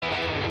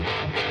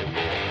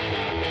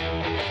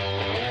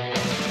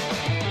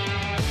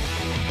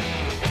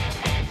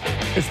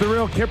It's the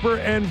Real Kipper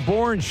and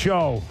Bourne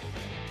Show.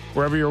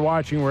 Wherever you're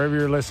watching, wherever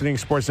you're listening,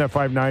 Sportsnet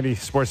 590,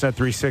 Sportsnet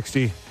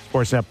 360,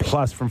 Sportsnet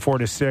Plus from 4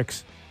 to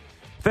 6.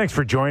 Thanks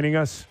for joining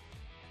us.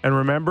 And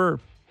remember,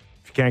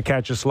 if you can't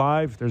catch us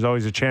live, there's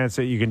always a chance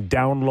that you can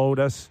download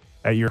us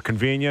at your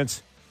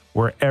convenience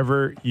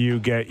wherever you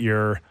get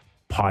your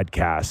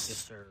podcasts. Yes,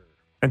 sir.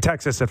 And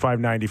text us at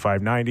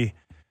 590-590.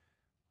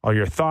 All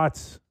your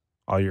thoughts,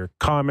 all your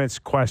comments,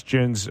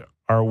 questions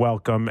are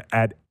welcome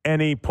at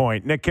any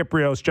point. Nick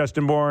Kiprios,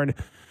 Justin Bourne,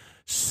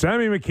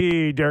 Sammy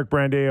McKee, Derek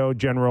Brandeo,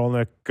 Jen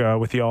Rolnick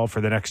with you all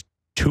for the next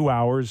 2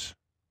 hours.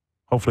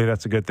 Hopefully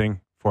that's a good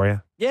thing for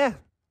you. Yeah,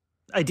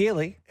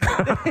 ideally.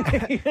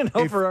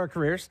 For our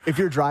careers. If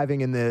you're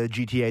driving in the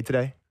GTA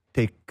today,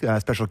 take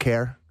special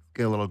care.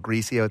 Get a little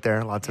greasy out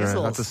there. Lots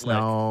of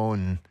snow,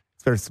 and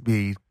it starts to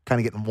be kind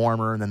of getting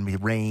warmer, and then we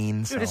rain.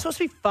 Dude, so. it's supposed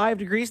to be 5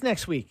 degrees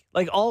next week,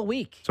 like all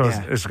week. So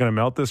it's going to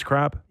melt this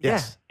crap?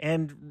 Yes. Yeah,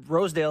 and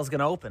Rosedale's going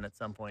to open at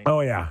some point.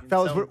 Oh, yeah.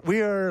 Fellas,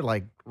 we are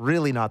like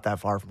really not that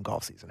far from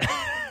golf season.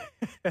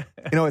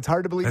 It's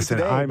hard to believe Listen,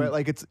 today, but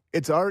like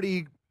it's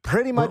already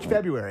pretty much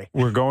February.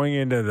 We're going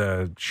into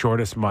the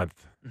shortest month.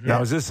 Mm-hmm.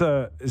 Now, is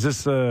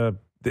this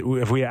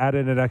have we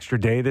added an extra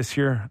day this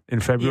year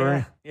in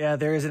February? Yeah,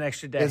 there is an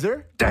extra day. Is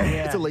there?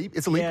 Yeah. It's a leap year.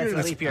 It's a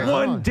leap year.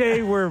 One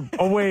day we're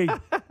away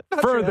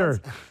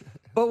further.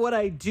 But what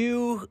I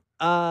do,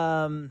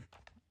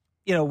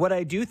 what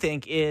I do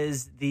think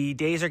is the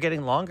days are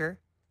getting longer.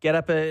 Get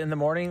up in the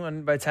morning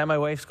when by the time my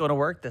wife's going to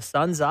work, the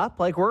sun's up.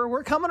 Like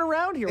we're coming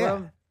around here.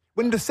 Yeah.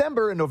 When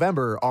December and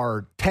November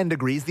are 10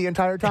 degrees the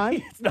entire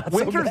time,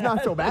 winter's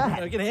not so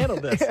bad. I can handle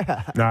this.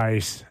 Yeah.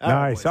 Nice.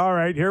 All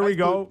right, here we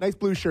go. Nice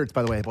blue shirts,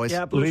 by the way, boys.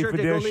 Yeah, blue Leaf shirt,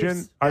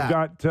 edition. I've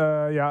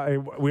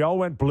got, we all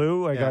went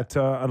blue. I got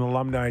an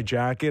alumni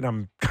jacket.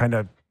 I'm kind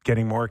of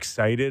getting more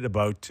excited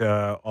about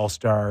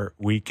All-Star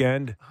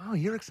Weekend. Oh,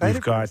 you're excited.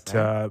 We've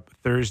got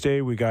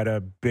Thursday, we got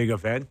a big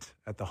event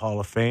at the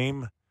Hall of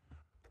Fame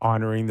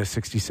honoring the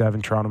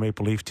 67 Toronto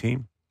Maple Leaf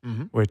team,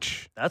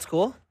 which... That's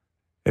cool.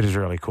 It is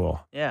really cool.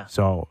 Yeah.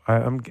 So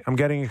I'm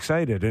getting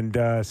excited.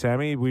 And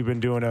Sammy, we've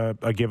been doing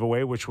a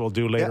giveaway, which we'll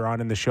do later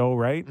on in the show,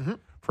 right? Mm-hmm.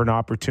 For an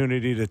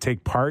opportunity to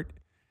take part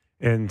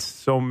in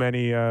so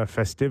many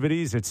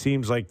festivities. It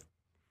seems like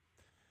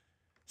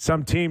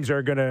some teams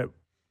are going to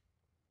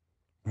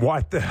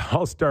want the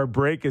All-Star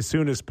break as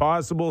soon as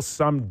possible.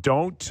 Some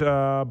don't.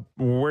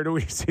 Where do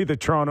we see the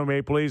Toronto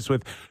Maple Leafs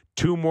with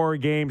 2 more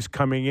games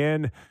coming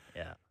in?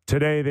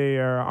 Today, they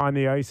are on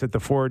the ice at the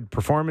Ford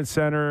Performance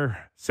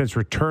Center since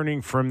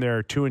returning from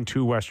their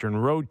 2-2 Western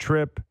road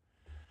trip.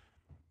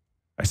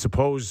 I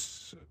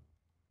suppose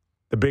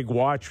the big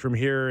watch from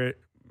here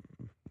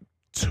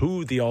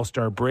to the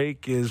All-Star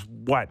break is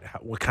what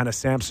kind of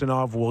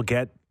Samsonov we'll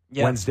get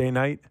Wednesday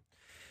night?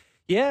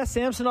 Yeah,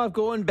 Samsonov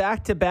going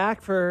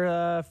back-to-back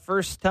for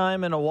first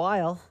time in a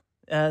while,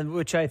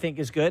 which I think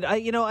is good. I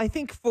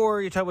think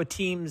you're talking about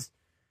teams...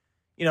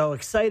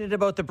 excited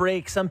about the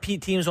break. Some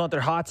teams want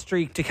their hot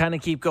streak to kind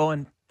of keep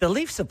going. The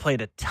Leafs have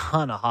played a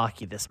ton of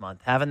hockey this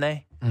month, haven't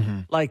they?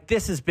 Mm-hmm. Like,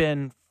 this has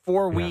been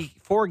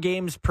 4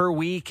 games per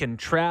week and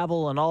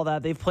travel and all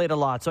that. They've played a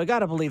lot. So I got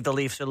to believe the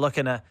Leafs are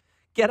looking to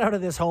get out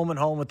of this home and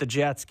home with the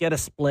Jets, get a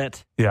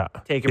split,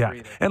 take a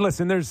breather. And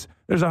listen, there's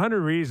 100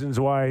 reasons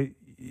why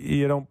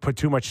you don't put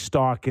too much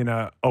stock in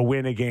a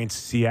win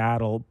against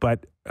Seattle.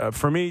 But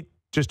for me,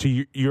 just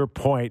to your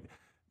point,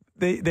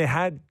 they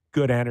had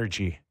good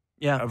energy.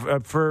 Yeah,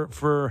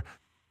 for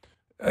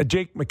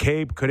Jake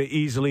McCabe could have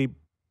easily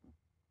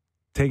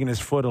taken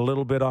his foot a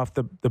little bit off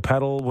the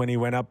pedal when he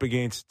went up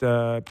against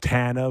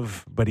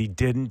Tanev, but he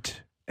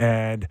didn't.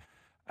 And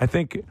I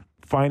think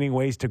finding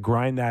ways to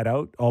grind that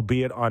out,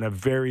 albeit on a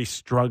very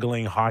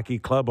struggling hockey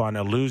club, on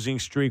a losing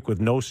streak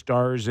with no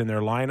stars in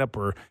their lineup,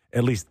 or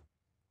at least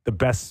the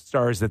best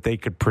stars that they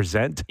could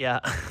present.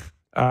 Yeah,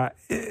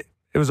 it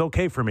was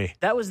okay for me.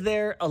 That was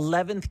their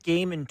 11th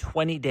game in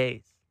 20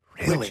 days,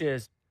 really? Which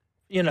is...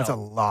 That's a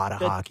lot of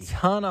hockey. A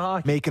ton of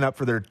hockey. Making up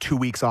for their 2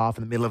 weeks off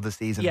in the middle of the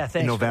season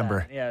in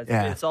November.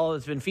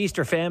 It's been feast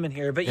or famine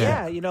here. But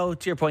to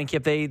your point,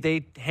 Kip,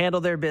 they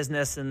handle their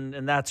business,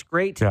 and that's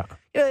great. Yeah.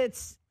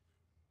 It's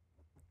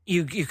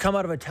you come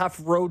out of a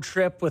tough road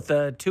trip with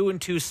a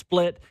 2-2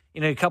 split,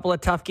 a couple of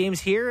tough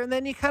games here, and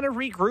then you kind of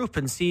regroup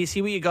and see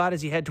what you got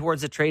as you head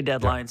towards the trade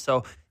deadline.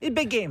 So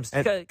big games.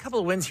 A couple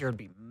of wins here would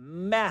be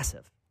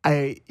massive.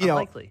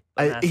 Unlikely.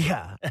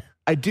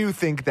 I do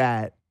think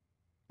that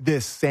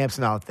this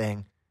Samsonov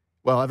thing,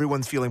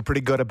 everyone's feeling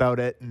pretty good about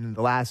it, and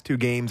the last 2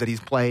 games that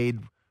he's played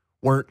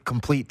weren't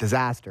complete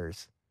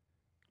disasters.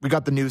 We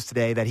got the news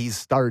today that he's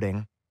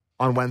starting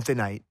on Wednesday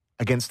night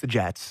against the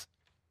Jets.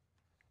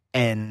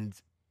 And,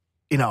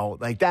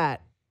 like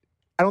that,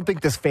 I don't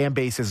think this fan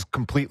base is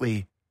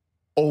completely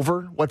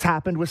over what's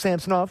happened with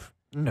Samsonov.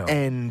 No.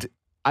 And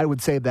I would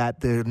say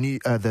that the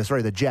Jets, I was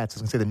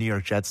going to say the New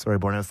York Jets. Sorry,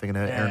 Born, I was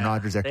thinking of Aaron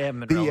Rodgers there. They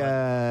haven't been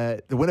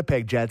the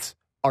Winnipeg Jets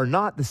are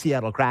not the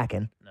Seattle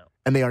Kraken,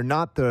 and they are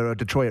not the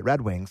Detroit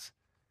Red Wings.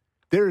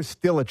 There is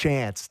still a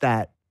chance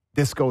that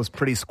this goes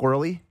pretty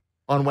squirrely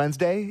on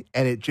Wednesday,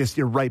 and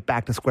you're right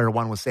back to square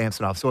one with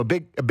Samsonov. So a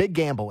big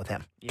gamble with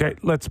him. Okay,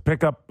 let's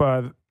pick up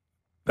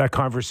that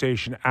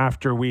conversation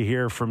after we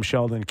hear from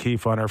Sheldon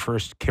Keefe on our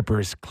first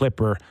Kippers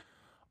Clipper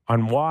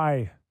on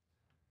why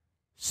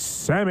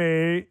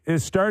Sammy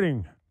is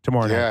starting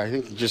tomorrow night. Yeah,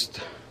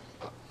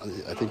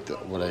 I think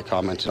that what I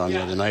commented on the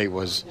other night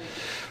was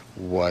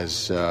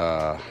his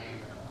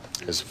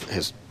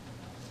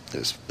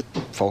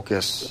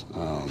focus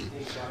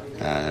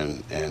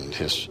and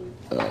his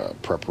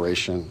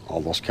preparation,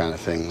 all those kind of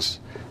things,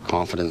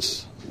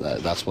 confidence.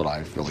 That's what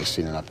I've really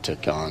seen an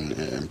uptick on,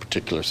 in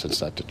particular since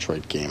that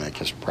Detroit game. I think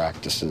his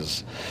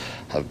practices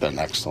have been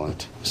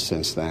excellent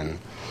since then.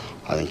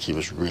 I think he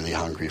was really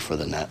hungry for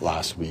the net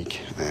last week,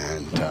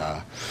 and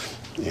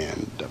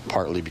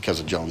partly because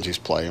of Jonesy's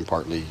play and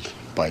partly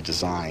by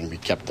design, we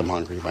kept them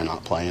hungry by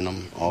not playing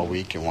them all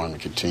week and wanted to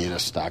continue to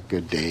stack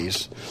good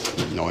days,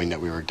 knowing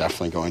that we were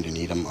definitely going to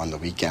need him on the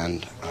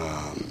weekend.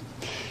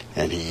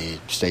 And he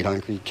stayed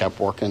hungry, kept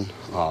working.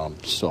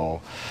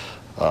 So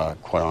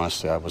quite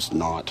honestly, I was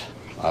not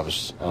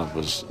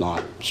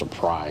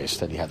surprised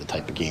that he had the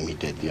type of game he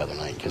did the other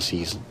night, because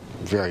he's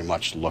very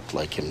much looked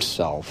like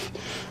himself,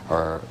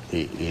 or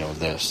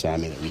the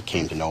Sammy that we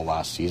came to know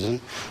last season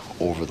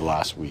over the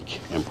last week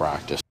in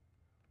practice.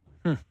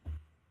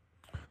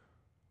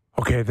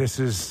 Okay, this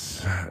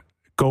is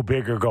go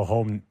big or go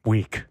home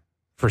week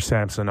for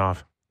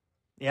Samsonov.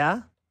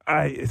 Yeah?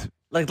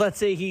 Let's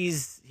say he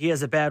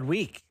has a bad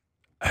week.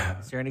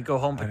 Is there any go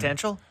home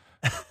potential?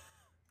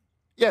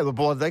 Yeah,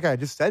 well, like I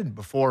just said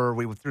before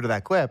we went through to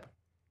that clip,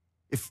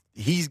 if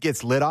he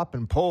gets lit up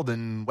and pulled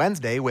in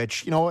Wednesday,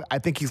 which, I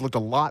think he's looked a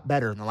lot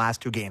better in the last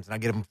two games, and I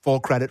give him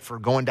full credit for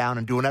going down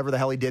and doing whatever the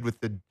hell he did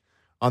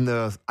on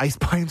the ice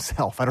by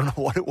himself. I don't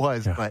know what it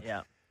was, but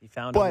yeah, he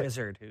found a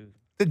wizard who.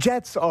 The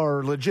Jets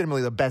are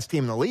legitimately the best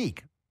team in the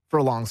league for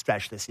a long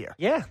stretch this year.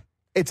 Yeah.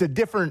 It's a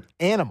different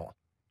animal.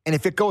 And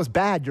if it goes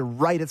bad, you're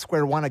right at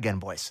square one again,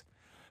 boys.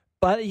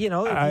 But,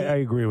 I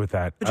agree with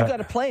that. But you got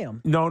to play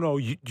him. No,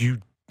 you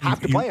have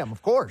to play him,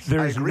 of course.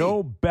 There's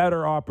no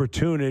better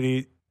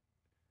opportunity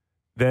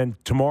than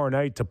tomorrow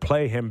night to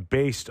play him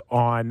based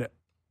on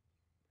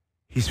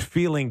he's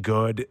feeling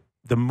good.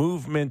 The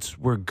movements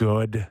were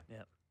good.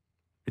 Yep.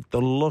 The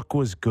look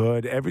was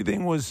good.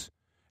 Everything was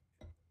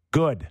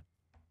good.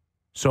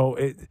 So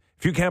if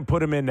you can't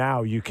put him in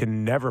now, you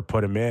can never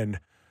put him in.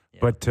 Yeah.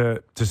 But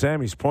to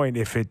Sammy's point,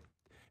 if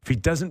he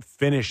doesn't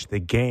finish the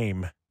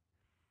game,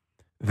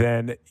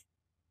 then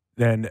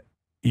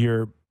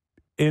you're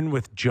in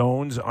with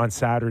Jones on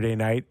Saturday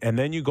night, and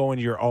then you go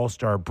into your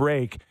All-Star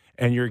break,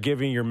 and you're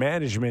giving your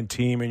management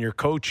team and your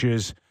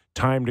coaches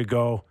time to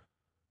go,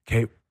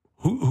 okay,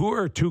 who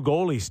are two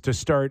goalies to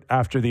start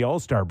after the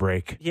All-Star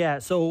break? Yeah,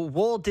 so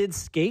Woll did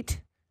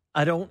skate.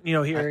 I don't,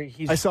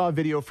 I saw a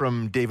video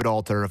from David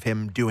Alter of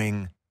him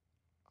doing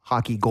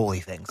hockey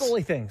goalie things.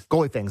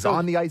 Goalie things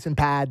on the ice and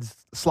pads,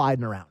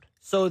 sliding around.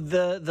 So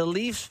the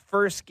Leafs'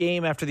 first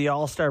game after the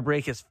All-Star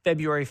break is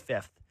February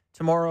 5th.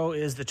 Tomorrow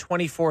is the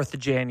 24th of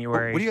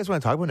January. What do you guys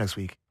want to talk about next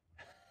week?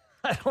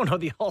 I don't know,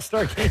 the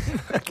All-Star game.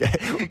 Okay.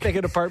 We'll pick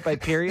it apart by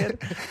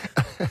period.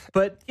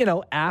 But,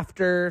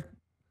 after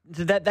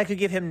that could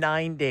give him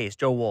 9 days,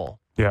 Joe Woll.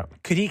 Yeah.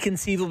 Could he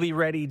conceivably be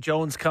ready?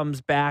 Jones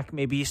comes back.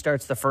 Maybe he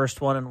starts the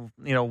first one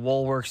and,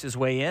 Woll works his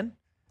way in?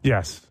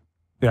 Yes.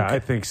 Yeah, okay. I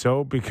think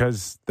so,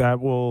 because that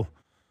will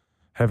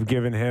have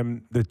given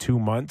him the 2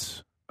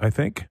 months, I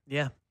think.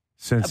 Yeah.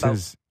 Since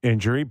his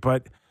injury.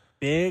 But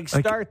big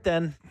start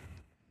then.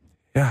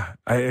 Yeah.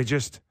 I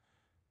just,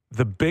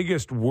 the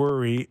biggest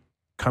worry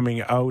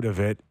coming out of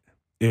it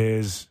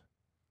is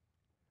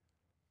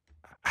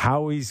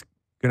how he's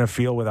going to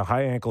feel with a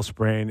high ankle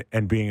sprain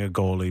and being a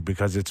goalie,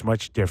 because it's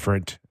much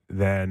different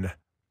than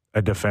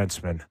a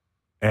defenseman.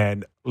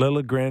 And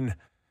Liljegren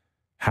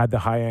had the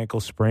high ankle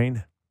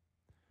sprain.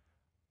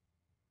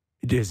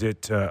 Is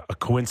it a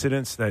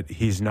coincidence that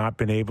he's not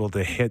been able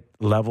to hit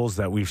levels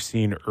that we've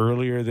seen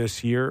earlier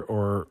this year,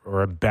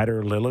 or a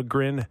better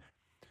Liljegren?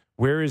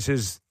 Where is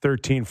his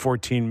 13,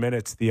 14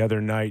 minutes the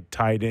other night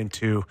tied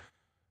into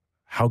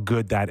how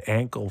good that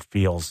ankle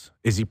feels?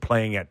 Is he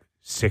playing at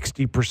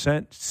 60%,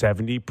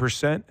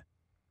 70%?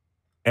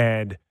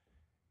 And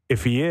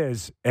if he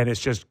is, and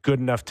it's just good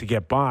enough to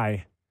get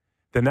by,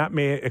 then that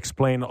may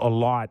explain a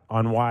lot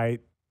on why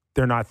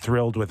they're not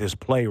thrilled with his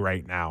play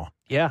right now.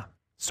 Yeah.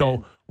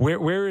 So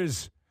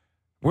where's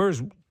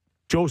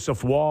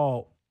Joseph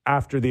Woll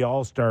after the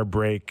All-Star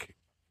break?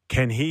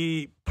 Can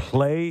he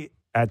play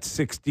at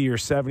 60 or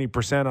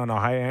 70% on a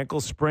high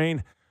ankle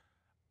sprain?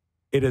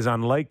 It is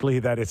unlikely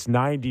that it's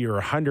 90 or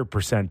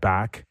 100%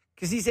 back.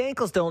 Because these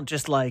ankles don't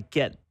just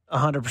get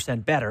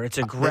 100% better. It's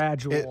a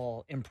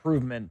gradual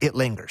improvement. It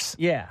lingers.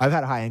 Yeah. I've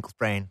had a high ankle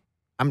sprain.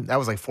 That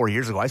was 4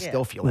 years ago. I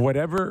still feel it.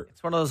 Whatever.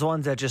 It's one of those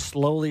ones that just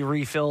slowly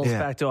refills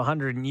back to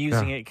 100 and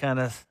using it kind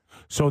of.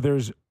 So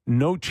there's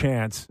no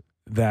chance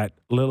that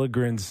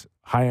Liljegren's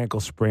high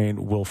ankle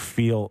sprain will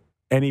feel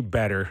any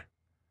better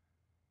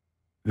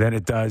than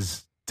it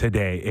does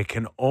today. It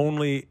can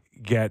only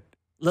get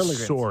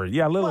Liljegren's. sore.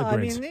 Yeah,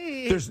 Liljegren's.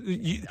 There's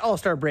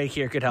All-Star break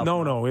here could help.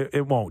 No,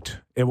 it won't.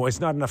 It's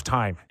not enough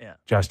time,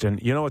 Justin.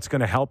 You know what's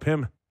going to help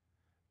him?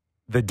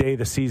 The day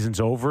the season's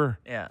over,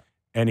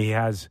 and he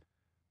has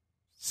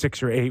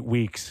 6 or 8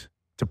 weeks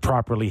to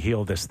properly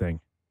heal this thing.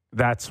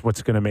 That's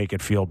what's going to make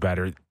it feel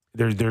better.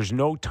 There's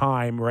no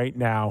time right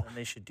now and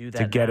they should do that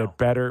to get it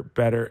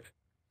better.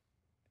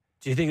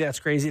 Do you think that's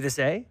crazy to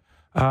say?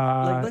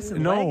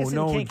 Listen, no,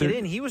 Lagesson can't get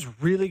in. He was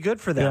really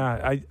good for them.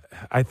 Yeah,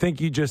 I think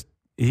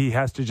he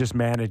has to just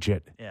manage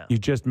it. Yeah. You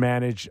just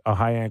manage a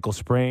high ankle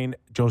sprain.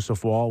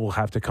 Joseph Wall will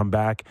have to come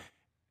back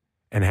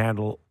and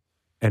handle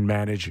and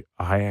manage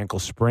a high ankle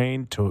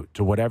sprain to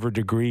whatever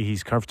degree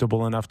he's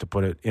comfortable enough to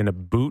put it in a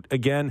boot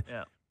again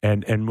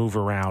and move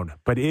around.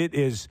 But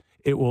it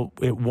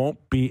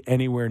won't be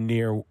anywhere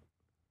near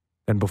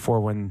than before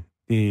when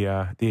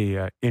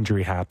the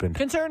injury happened.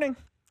 Concerning.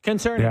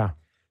 Yeah.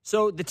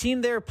 So the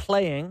team they're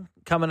playing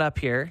coming up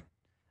here.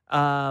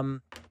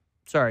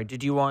 Sorry,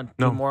 did you want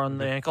more on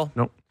the ankle?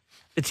 No.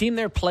 The team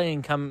they're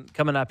playing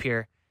coming up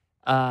here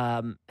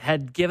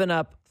had given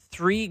up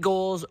 3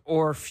 goals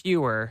or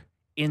fewer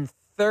in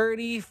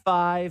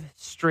 35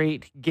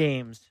 straight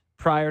games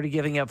prior to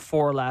giving up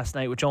 4 last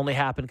night, which only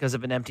happened because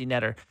of an empty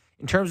netter.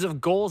 In terms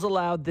of goals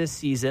allowed this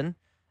season,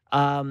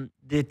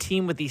 the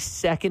team with the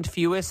second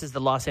fewest is the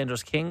Los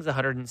Angeles Kings,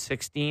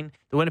 116.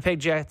 The Winnipeg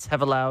Jets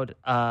have allowed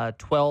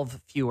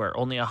 12 fewer,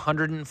 only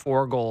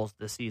 104 goals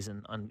this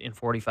season in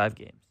 45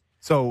 games.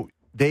 So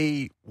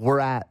they were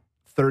at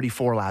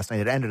 34 last night.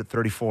 It ended at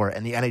 34,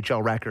 and the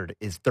NHL record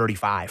is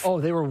 35.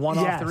 Oh, they were one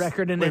off the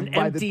record, and an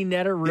empty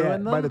netter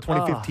ruined them? By the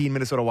 2015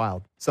 Minnesota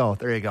Wild. So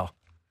there you go.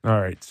 All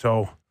right,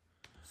 so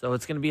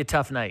it's going to be a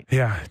tough night.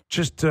 Yeah,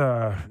 just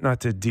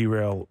not to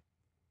derail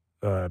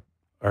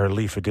our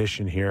Leaf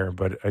edition here,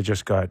 but I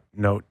just got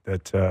note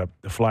that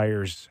the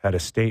Flyers had a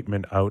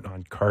statement out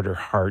on Carter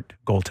Hart,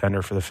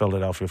 goaltender for the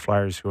Philadelphia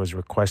Flyers, who has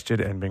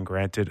requested and been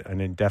granted an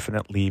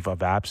indefinite leave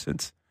of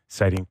absence,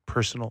 citing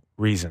personal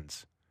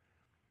reasons.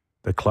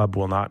 The club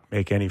will not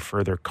make any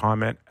further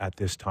comment at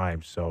this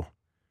time. So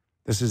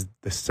this is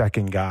the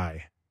second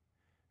guy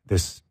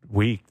this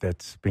week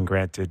that's been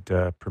granted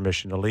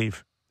permission to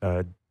leave.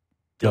 Dylan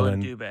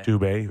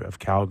Dubé of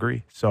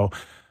Calgary. So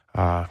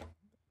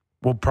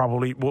we'll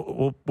probably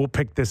we'll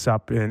pick this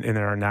up in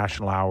our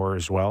national hour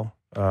as well,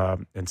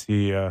 and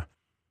see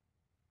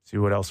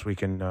what else we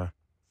can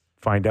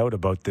find out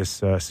about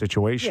this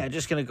situation. Yeah,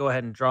 just going to go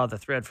ahead and draw the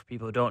thread for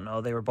people who don't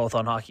know. They were both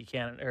on Hockey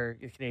Canada or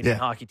Canadian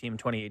hockey team in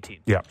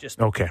 2018. Yeah.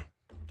 Just okay.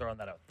 Throwing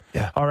that out.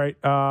 Yeah. All right.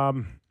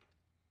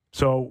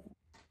 So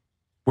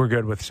we're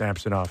good with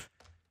Samsonov.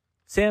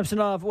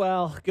 Samsonov,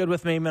 well, good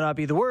with me may not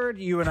be the word.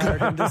 You and I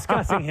are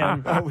discussing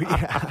him.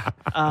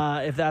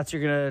 If that's what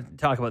you're going to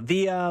talk about.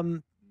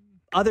 The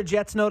other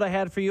Jets note I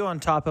had for you,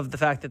 on top of the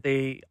fact that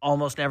they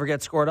almost never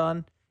get scored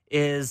on,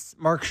 is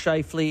Mark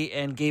Scheifele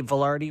and Gabe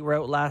Vilardi were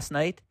out last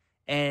night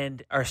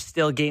and are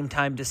still game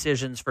time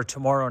decisions for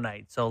tomorrow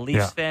night. So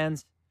Leafs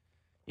fans,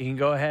 you can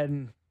go ahead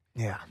and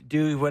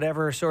do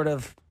whatever sort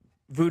of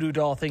voodoo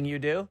doll thing you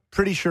do.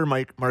 Pretty sure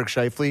Mark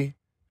Scheifele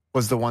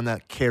was the one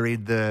that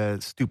carried the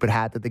stupid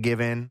hat that they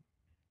give in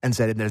and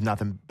said there's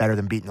nothing better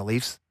than beating the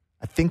Leafs.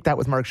 I think that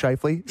was Mark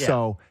Scheifele. Yeah.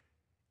 So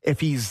if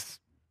he's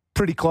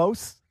pretty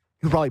close,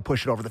 he'll probably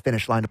push it over the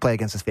finish line to play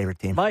against his favorite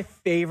team. My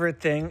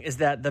favorite thing is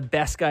that the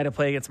best guy to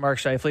play against Mark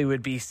Scheifele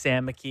would be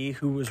Sam McKee,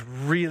 who was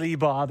really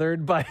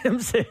bothered by him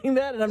saying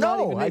that. And I'm not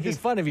even making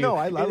fun of you. No,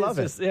 I love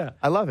it.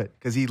 I love it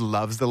because he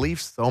loves the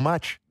Leafs so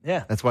much.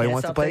 Yeah. That's why he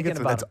wants to play against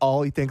them. That's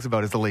all he thinks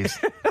about is the Leafs.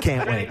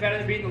 Can't wait. Better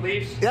than beating the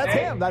Leafs. That's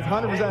him. That's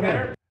 100%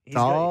 him. That's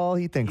all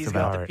he thinks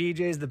about. He's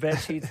got the PJs, the bed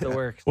sheets, the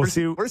works.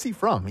 Where's he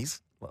from?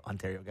 He's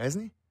Ontario guy,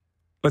 isn't he?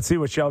 Let's see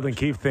what Sheldon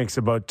Keefe thinks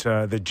about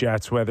the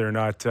Jets, whether or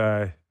not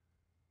it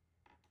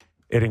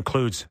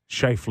includes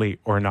Scheifele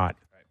or not.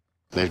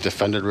 They've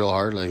defended real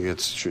hard. Like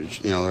it's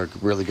they're a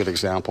really good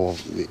example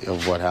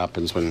of what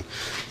happens when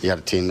you have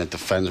a team that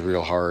defends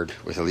real hard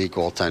with elite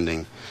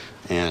goaltending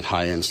and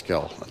high-end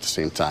skill at the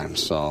same time.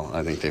 So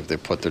I think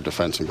they've put their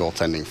defense and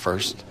goaltending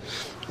first,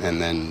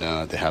 and then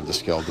they have the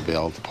skill to be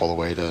able to pull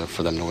away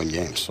for them to win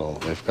games. So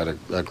they've got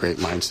a great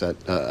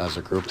mindset as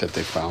a group that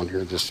they found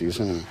here this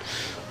season.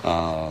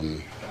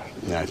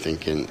 I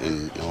think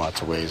in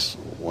lots of ways,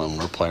 when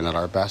we're playing at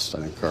our best, I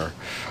think our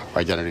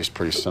identity is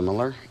pretty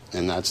similar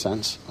in that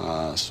sense.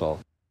 I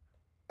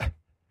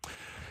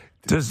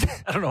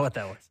don't know what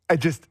that was. I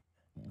just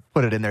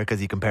put it in there because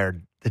he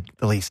compared the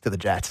Leafs to the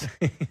Jets,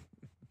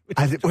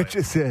 which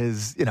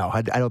says,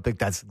 I don't think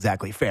that's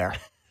exactly fair.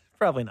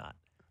 Probably not.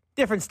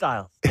 Different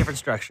styles, different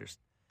structures.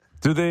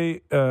 Do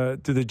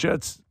the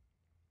Jets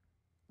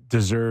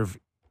deserve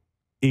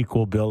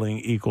equal billing,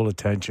 equal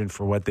attention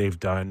for what they've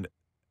done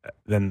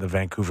than the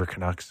Vancouver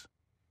Canucks?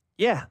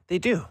 Yeah, they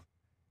do.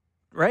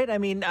 Right? I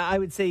mean, I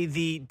would say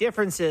the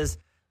difference is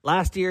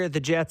last year the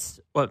Jets,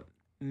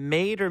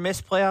 made or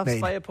missed playoffs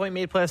by a point,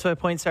 made playoffs by a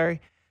point,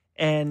 sorry.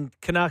 And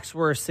Canucks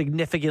were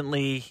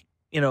significantly,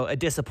 a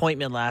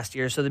disappointment last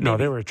year. So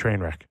they were a train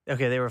wreck.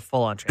 Okay, they were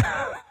full on train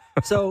wreck.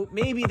 So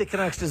maybe the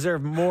Canucks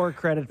deserve more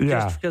credit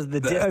just because of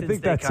the distance I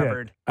think they that's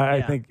covered.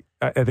 It.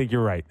 I think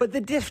you're right. But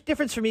the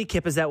difference for me,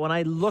 Kip, is that when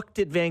I looked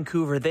at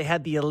Vancouver, they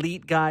had the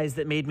elite guys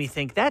that made me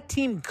think that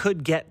team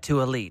could get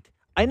to elite.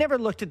 I never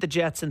looked at the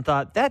Jets and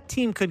thought that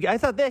team could. I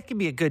thought that could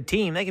be a good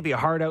team. They could be a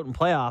hard out in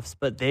playoffs,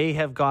 but they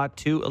have got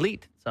to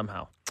elite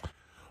somehow.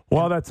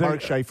 Well, that's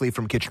Mark Scheifele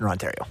from Kitchener,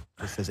 Ontario.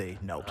 This is a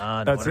note.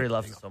 No wonder he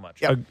loves it so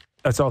much. Yep.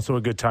 That's also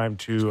a good time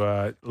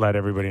to let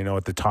everybody know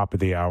at the top of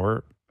the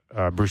hour,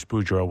 Bruce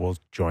Boudreau will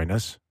join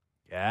us.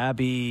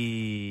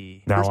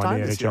 Gabby. Now First on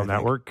time the this NHL year, I think.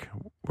 Network,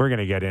 we're going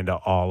to get into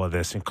all of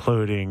this,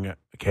 including,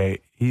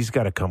 he's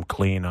got to come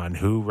clean on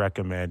who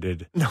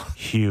recommended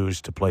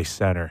Hughes to play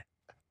center.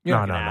 You're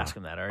not going to ask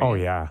him that, are you? Oh,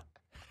 yeah.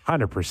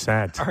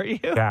 100%. Are you?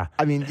 Yeah.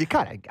 I mean, you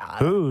kind of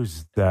got it.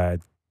 Who's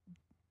the...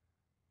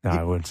 No,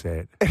 I wouldn't say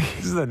it.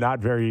 This is a not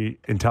very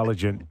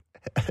intelligent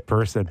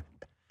person.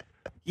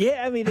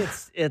 Yeah, I mean,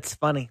 it's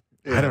funny.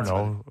 Yeah, I don't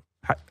know.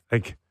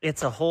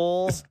 It's a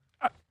whole...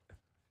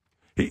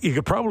 He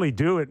could probably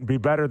do it and be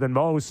better than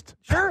most.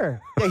 Sure.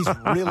 Yeah, he's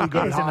really good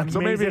at He's an hockey.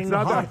 So maybe it's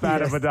not that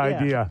bad of an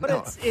idea.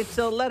 But it's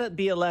so let it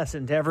be a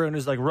lesson to everyone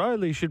who's like,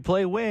 Riley should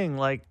play wing.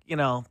 Like,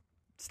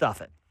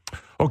 stuff it.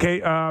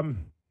 Okay, Gio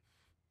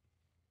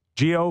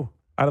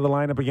out of the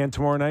lineup again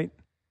tomorrow night.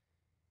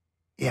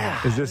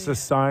 Yeah. Is this a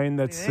sign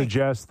that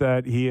suggests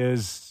that he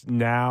is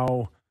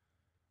now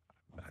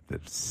the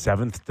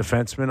seventh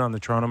defenseman on the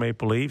Toronto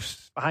Maple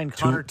Leafs? Behind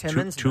Connor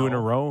Timmins? Two in a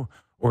row?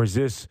 Or is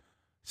this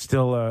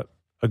still a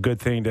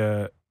good thing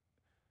to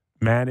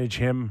manage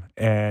him,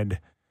 and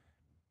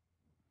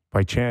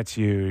by chance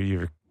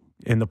you're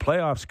in the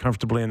playoffs,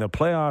 comfortably in the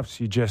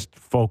playoffs, you just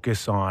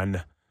focus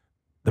on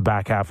the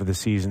back half of the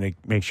season to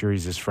make sure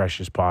he's as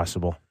fresh as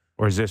possible?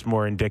 Or is this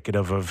more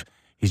indicative of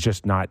he's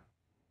just not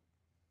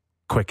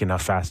quick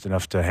enough, fast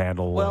enough to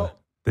handle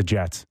the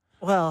Jets?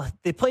 Well,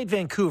 they played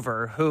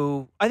Vancouver,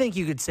 who I think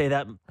you could say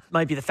that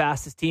might be the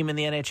fastest team in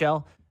the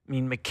NHL. I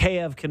mean,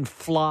 Mikheyev can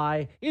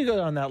fly. You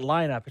go on that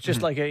lineup. It's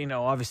just like,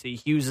 obviously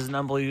Hughes is an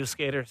unbelievable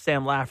skater.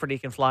 Sam Lafferty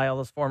can fly, all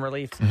those former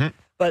Leafs.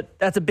 But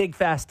that's a big,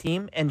 fast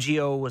team, and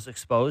Gio was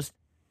exposed.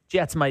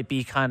 Jets might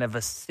be kind of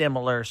a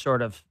similar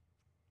sort of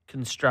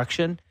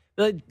construction.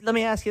 But let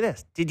me ask you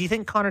this. Did you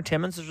think Connor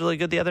Timmins was really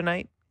good the other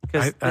night?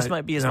 Because this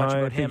might be as much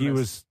about him. I think he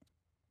was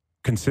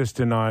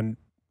consistent on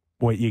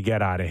what you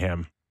get out of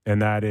him,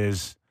 and that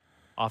is...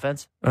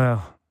 Offense?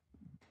 Well,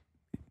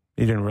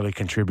 he didn't really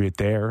contribute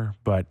there,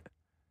 but...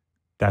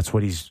 That's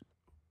what he's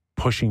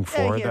pushing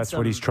for. That's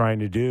what he's trying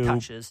to do.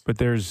 Touches. But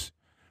there's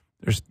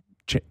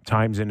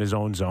times in his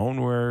own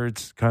zone where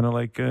it's kind of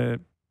like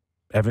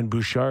Evan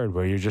Bouchard,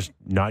 where you're just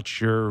not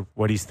sure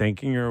what he's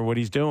thinking or what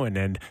he's doing.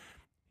 And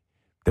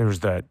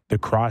there's the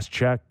cross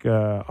check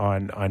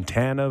on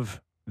Tanev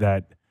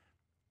that.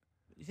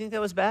 You think that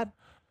was bad?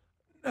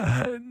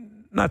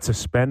 Not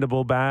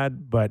suspendable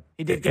bad, but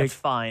he did get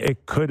fined.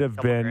 It could have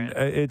been.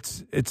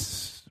 $2,000.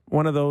 It's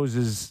one of those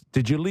is,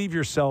 did you leave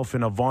yourself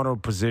in a vulnerable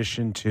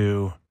position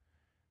to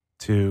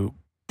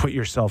put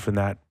yourself in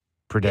that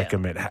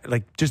predicament? Yeah.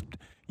 Like, just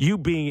you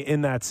being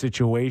in that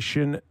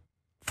situation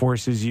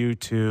forces you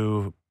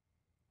to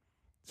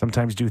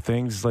sometimes do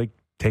things like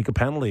take a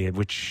penalty,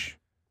 which,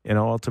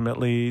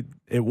 ultimately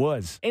it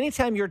was.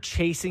 Anytime you're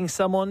chasing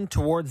someone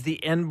towards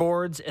the end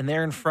boards and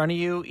they're in front of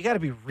you, you got to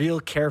be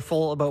real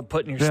careful about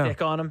putting your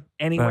stick on them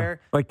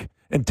anywhere.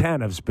 And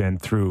Tanev's been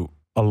through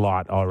a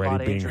lot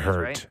already, being injuries,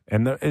 hurt. right?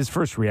 And his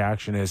first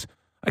reaction is,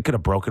 I could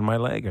have broken my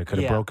leg. I could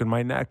have broken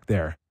my neck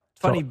there.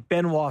 Funny,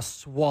 Benoit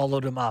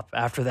swallowed him up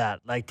after that.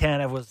 Like,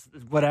 Tanev was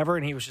whatever,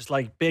 and he was just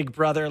like Big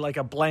Brother, like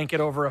a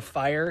blanket over a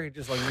fire. He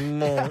just like,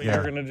 no,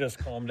 you're going to just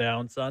calm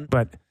down, son.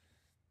 But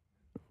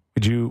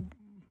would you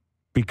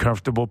be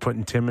comfortable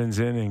putting Timmins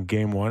in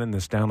Game 1 in the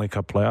Stanley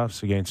Cup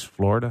playoffs against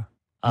Florida?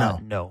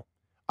 No.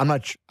 I'm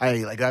not.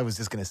 I was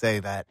just going to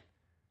say that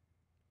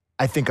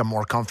I think I'm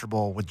more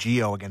comfortable with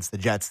Gio against the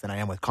Jets than I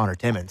am with Connor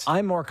Timmins.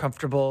 I'm more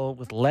comfortable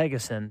with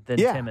Legason than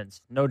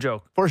Timmins. No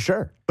joke. For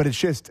sure. But it's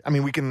just,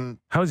 we can...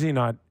 How is he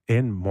not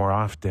in more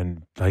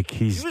often?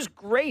 He was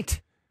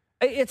great.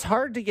 It's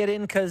hard to get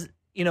in because,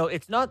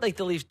 it's not like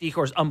the Leafs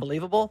decor is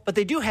unbelievable, but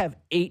they do have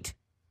 8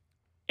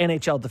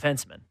 NHL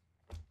defensemen,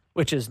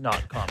 which is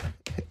not common.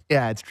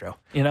 Yeah, it's true.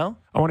 I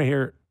want to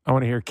hear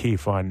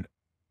Keefe on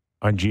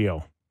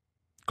Gio.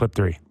 Clip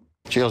 3.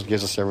 Gio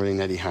gives us everything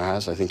that he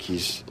has. I think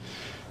he's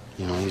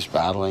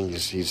battling.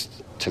 He's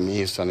to me,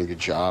 he's done a good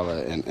job.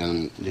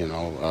 And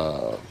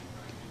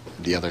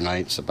the other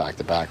night, it's a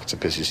back-to-back. It's a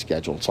busy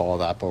schedule. It's all of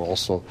that. But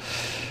also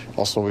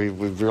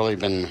we've really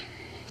been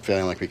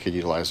feeling like we could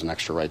utilize an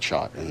extra right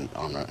shot in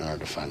our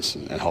defense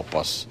and help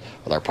us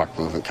with our puck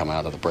movement coming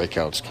out of the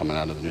breakouts, coming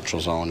out of the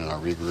neutral zone, and our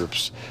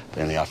regroups,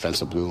 in the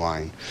offensive blue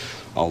line,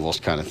 all those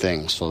kind of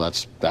things. So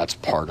that's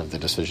part of the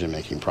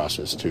decision-making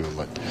process too.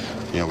 But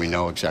we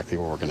know exactly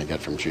what we're going to get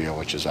from Gio,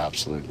 which is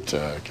absolute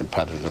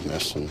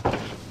competitiveness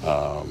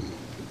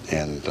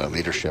and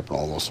leadership and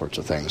all those sorts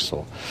of things.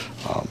 So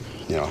I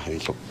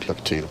think he'll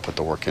continue to put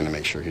the work in to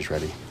make sure he's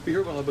ready. We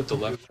heard a little bit the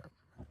left.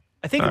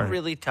 I think a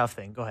really tough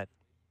thing. Go ahead.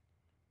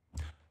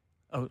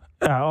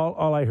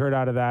 All I heard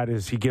out of that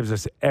is he gives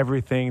us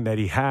everything that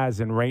he has,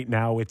 and right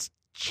now it's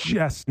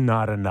just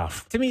not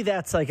enough. To me,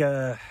 that's like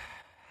a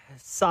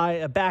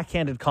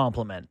backhanded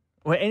compliment.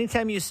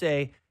 Anytime you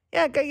say,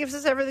 yeah, guy gives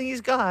us everything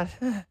he's got,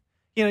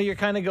 you're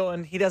kind of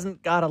going, he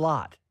doesn't got a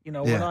lot. We're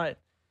not,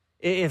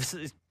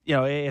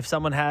 if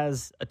someone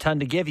has a ton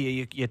to give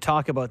you, you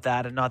talk about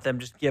that and not them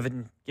just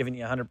giving you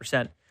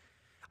 100%.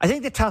 I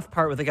think the tough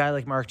part with a guy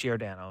like Mark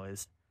Giordano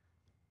is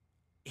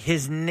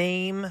his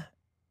name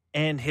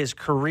and his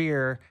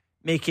career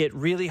make it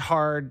really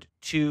hard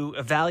to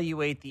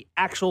evaluate the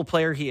actual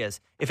player he is.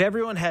 If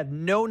everyone had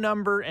no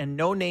number and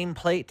no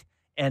nameplate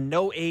and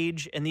no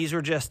age, and these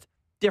were just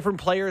different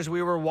players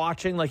we were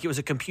watching like it was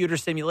a computer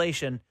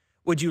simulation,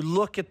 would you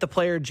look at the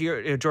player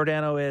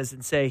Giordano is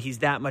and say he's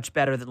that much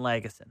better than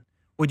Lagesson?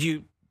 Would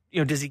you,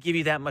 does he give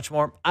you that much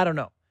more? I don't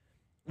know.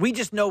 We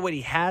just know what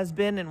he has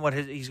been and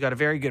he's got a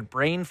very good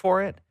brain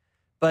for it.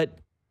 But,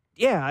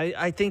 yeah,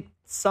 I think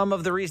some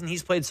of the reason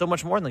he's played so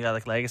much more than a guy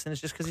like Lagesson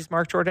is just because he's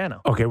Mark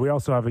Giordano. Okay, we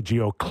also have a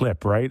Gio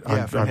clip, right,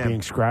 on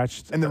being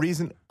scratched. And the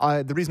reason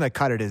I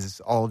cut it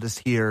is I'll just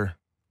hear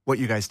what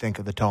you guys think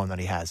of the tone that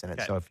he has in it.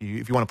 Okay. So if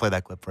you want to play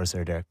that clip for us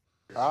there, Derek.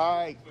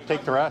 I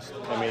take the rest.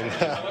 I mean,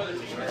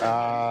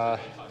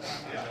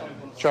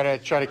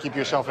 try to keep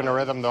yourself in a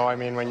rhythm, though. I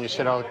mean, when you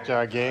sit out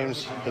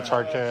games, it's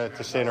hard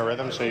to stay in a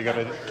rhythm. So you got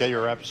to get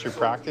your reps through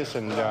practice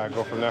and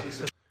go from there.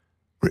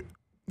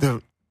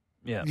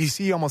 You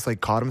see, he almost like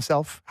caught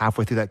himself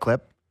halfway through that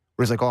clip,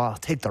 where he's like, "Oh, I'll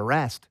take the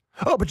rest."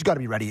 Oh, but you got to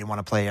be ready and want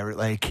to play.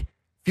 Like,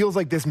 feels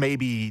like this may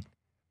be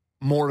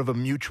more of a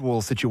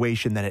mutual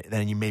situation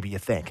than you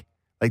think.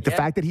 Like the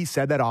fact that he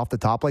said that off the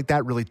top like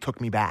that really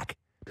took me back.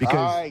 Because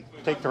I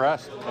take the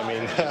rest.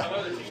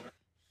 I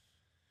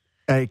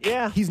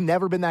mean, he's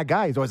never been that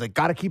guy. He's always like,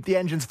 got to keep the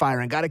engines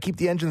firing,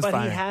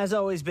 But he has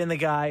always been the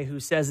guy who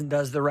says and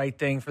does the right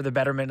thing for the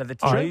betterment of the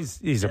team. Oh,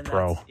 he's a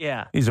pro.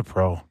 He's a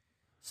pro.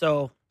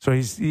 So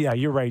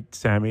you're right,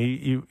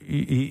 Sammy.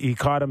 He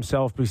caught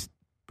himself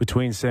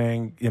between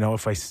saying,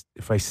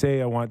 if I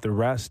say I want the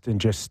rest and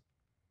just,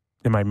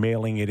 am I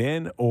mailing it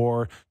in,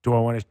 or do I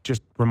want to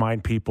just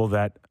remind people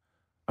that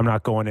I'm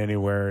not going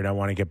anywhere and I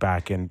want to get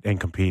back and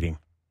competing?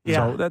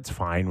 Yeah. So that's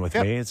fine with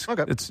me. It's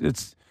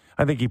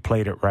I think he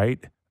played it right.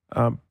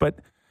 But,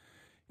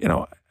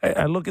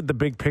 I look at the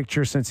big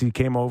picture since he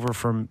came over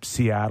from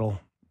Seattle,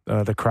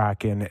 the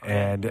Kraken,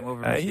 and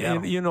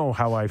you know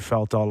how I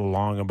felt all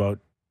along about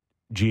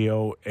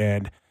Gio.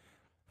 And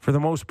for the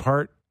most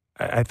part,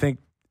 I think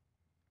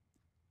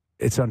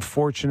it's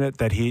unfortunate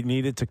that he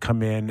needed to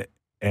come in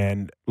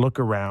and look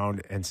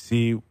around and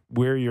see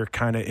where you're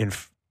kind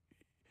of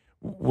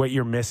what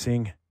you're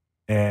missing.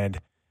 And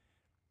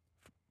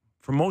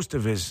for most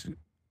of his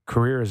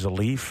career as a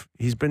Leaf,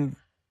 he's been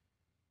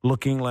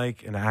looking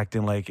like and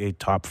acting like a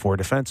top 4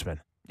 defenseman.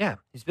 Yeah,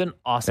 he's been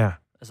awesome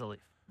as a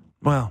Leaf.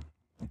 Well,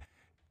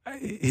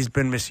 he's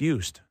been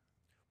misused.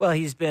 Well,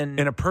 he's been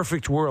in a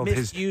perfect world.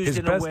 Misused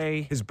in a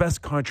way. His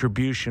best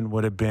contribution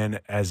would have been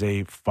as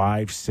a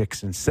 5,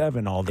 6, and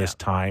 7 all this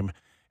time,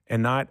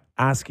 and not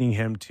asking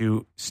him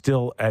to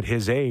still at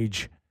his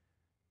age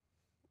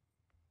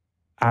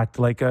act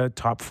like a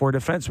top 4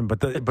 defenseman. But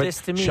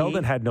this, to me,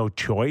 Sheldon had no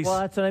choice. Well,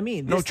 that's what I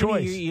mean. No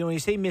choice. Me, when you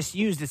say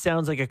misused, it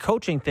sounds like a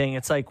coaching thing.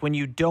 It's like when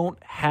you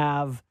don't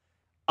have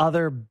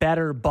other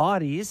better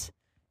bodies,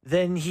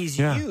 then he's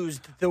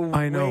used the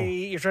way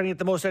you're trying to get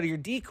the most out of your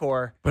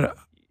D-core. But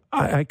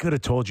I could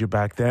have told you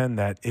back then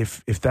that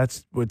if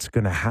that's what's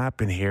going to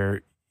happen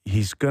here,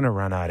 he's going to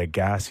run out of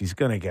gas. He's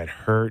going to get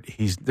hurt.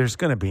 There's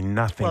going to be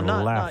nothing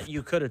left.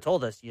 You could have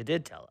told us. You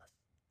did tell us.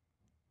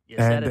 You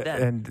said it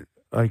then. And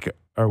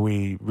are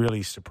we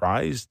really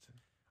surprised?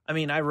 I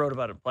mean, I wrote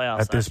about it in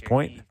playoffs at this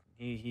point.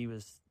 He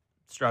was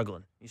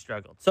struggling. He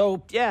struggled.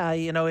 So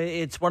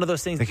it's one of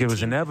those things. I think it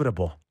was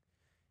inevitable.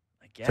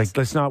 I guess. It's like,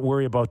 let's not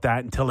worry about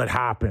that until it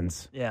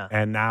happens. Yeah.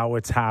 And now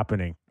it's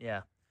happening.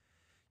 Yeah.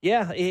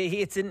 Yeah,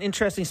 it's an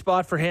interesting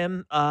spot for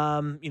him.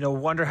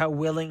 Wonder how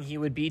willing he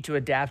would be to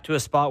adapt to a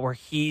spot where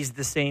he's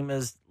the same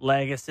as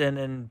Lagesson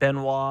and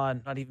Benoit,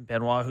 and not even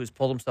Benoit, who's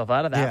pulled himself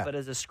out of that, but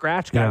as a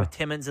scratch guy with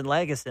Timmins and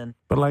Lagesson.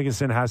 But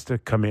Lagesson has to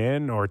come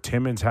in, or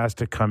Timmins has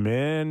to come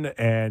in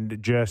and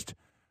just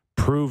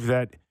prove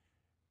that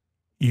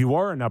you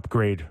are an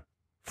upgrade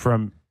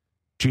from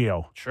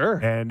Gio. Sure.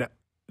 And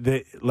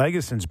the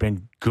Legesson's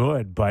been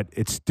good, but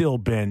it's still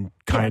been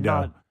kind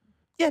of...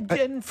 Yeah,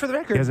 and for the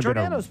record,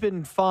 Giordano's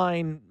been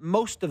fine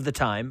most of the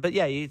time. But,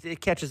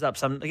 it catches up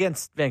some.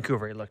 Against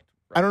Vancouver, he looked...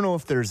 Right. I don't know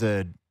if there's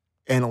an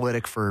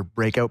analytic for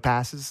breakout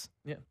passes.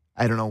 Yeah.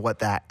 I don't know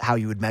how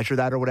you would measure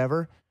that or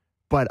whatever.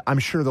 But I'm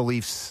sure the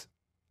Leafs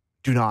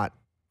do not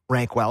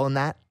rank well in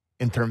that,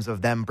 in terms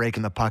of them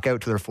breaking the puck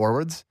out to their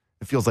forwards.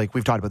 It feels like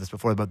we've talked about this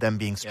before, about them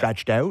being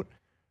stretched out.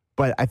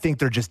 But I think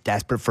they're just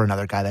desperate for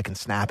another guy that can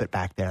snap it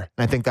back there.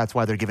 And I think that's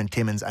why they're giving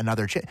Timmins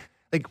another chance.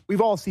 Like,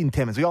 we've all seen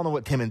Timmins. We all know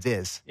what Timmins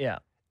is. Yeah.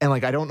 And,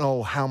 I don't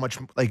know how much,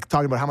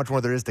 talking about how much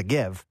more there is to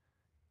give.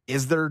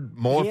 Is there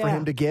more for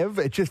him to give?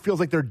 It just feels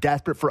like they're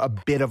desperate for a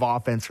bit of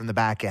offense from the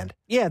back end.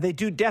 Yeah, they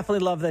do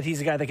definitely love that he's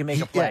a guy that can make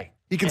a play.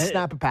 He can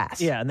snap a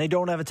pass. Yeah, and they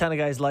don't have a ton of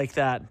guys like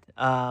that.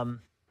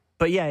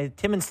 But yeah,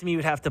 Timmins to me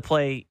would have to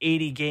play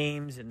 80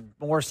 games and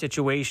more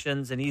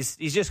situations, and he's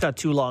just got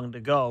too long to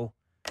go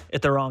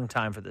at the wrong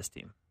time for this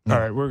team. All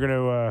right, we're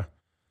gonna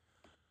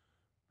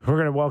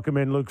welcome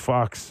in Luke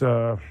Fox.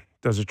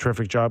 Does a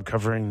terrific job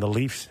covering the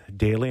Leafs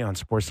daily on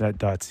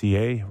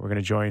Sportsnet.ca. We're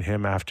gonna join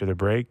him after the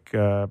break.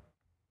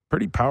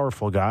 Pretty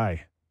powerful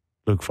guy,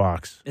 Luke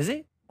Fox. Is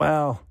he?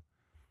 Well,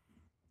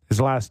 his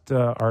last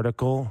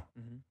article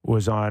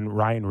was on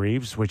Ryan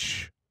Reeves,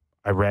 which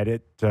I read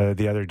it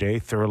the other day,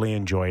 thoroughly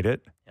enjoyed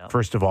it. Yep.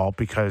 First of all,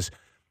 because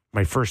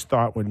my first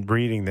thought when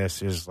reading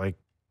this is like,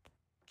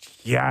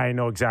 yeah, I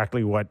know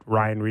exactly what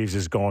Ryan Reeves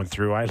is going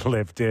through. I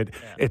lived it.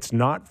 Yeah. It's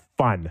not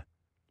fun,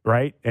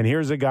 right? And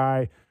here's a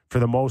guy, for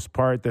the most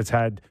part, that's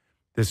had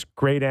this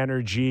great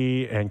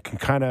energy and can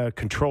kind of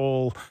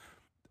control,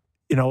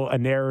 a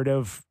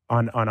narrative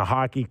on a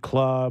hockey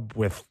club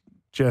with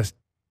just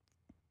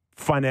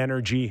fun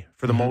energy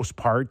for the most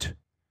part.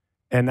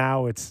 And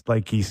now it's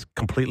like he's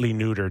completely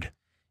neutered.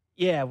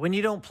 Yeah, when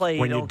you don't play,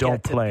 you don't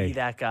get to be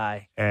that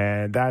guy.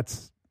 And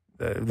that's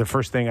the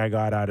first thing I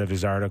got out of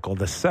his article.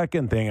 The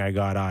second thing I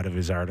got out of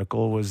his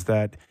article was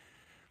that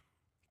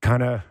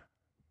kind of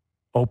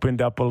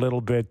opened up a little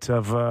bit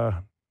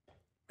of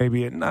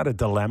maybe not a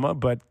dilemma,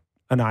 but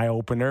an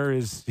eye-opener.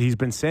 Is he's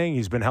been saying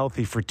he's been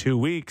healthy for 2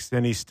 weeks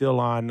and he's still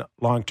on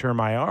long-term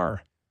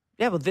IR.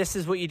 Yeah, but this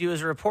is what you do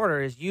as a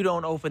reporter, is you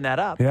don't open that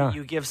up. Yeah.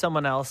 You give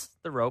someone else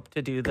the rope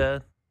to do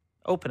the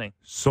opening.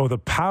 So the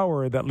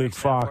power that Luke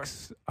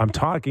Fox I'm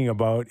talking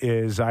about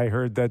is, I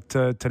heard that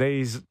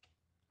today's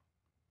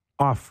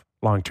off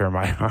long-term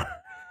IR.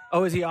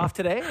 Oh, is he off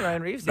today,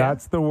 Ryan Reeves? Yeah.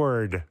 That's the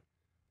word.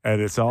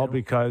 And it's all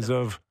because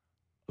of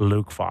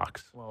Luke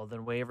Fox. Well,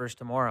 then waivers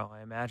tomorrow,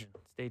 I imagine.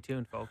 Stay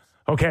tuned, folks.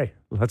 Okay,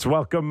 let's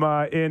welcome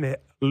in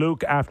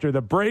Luke after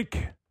the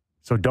break.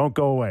 So don't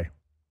go away.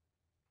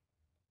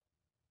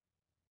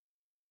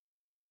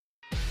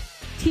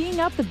 Teeing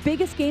up the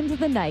biggest games of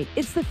the night,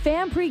 it's the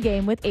Fan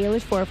Pregame with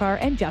Ailish Forfar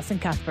and Justin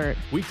Cuthbert.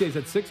 Weekdays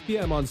at 6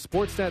 p.m. on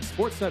Sportsnet,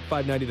 Sportsnet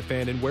 590 The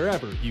Fan, and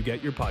wherever you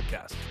get your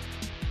podcasts.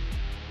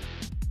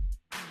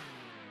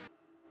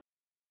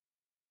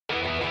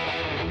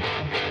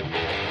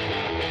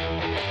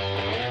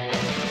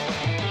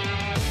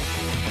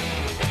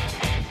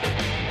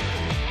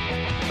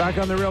 Back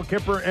on the Real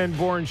Kipper and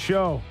Bourne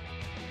Show.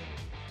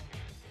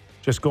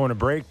 Just going to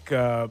break,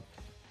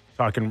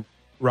 talking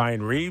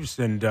Ryan Reeves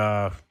and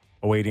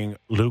awaiting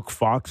Luke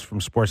Fox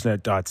from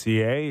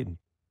Sportsnet.ca and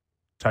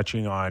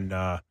touching on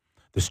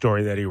the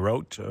story that he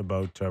wrote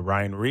about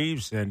Ryan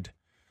Reeves and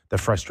the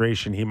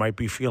frustration he might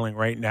be feeling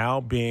right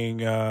now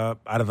being out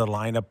of the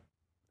lineup.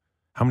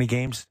 How many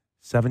games?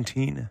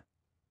 17?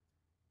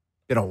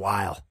 Been a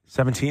while.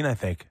 17, I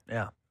think.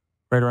 Yeah.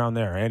 Right around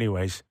there.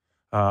 Anyways,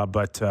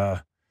 but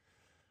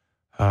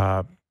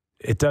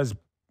it does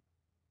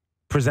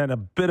present a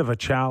bit of a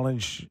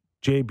challenge,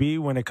 JB,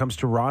 when it comes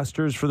to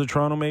rosters for the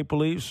Toronto Maple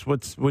Leafs.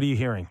 What are you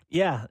hearing?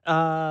 Yeah,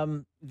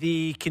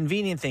 the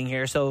convenient thing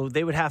here, so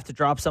they would have to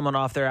drop someone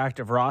off their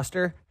active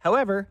roster.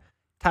 However,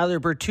 Tyler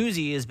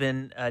Bertuzzi has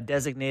been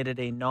designated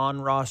a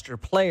non-roster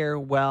player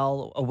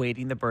while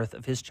awaiting the birth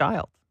of his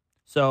child.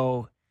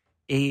 So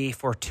a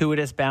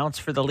fortuitous bounce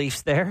for the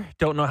Leafs there.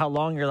 Don't know how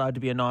long you're allowed to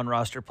be a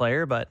non-roster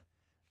player, but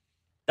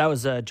that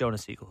was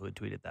Jonas Siegel who had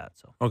tweeted that.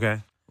 So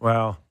okay,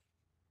 well,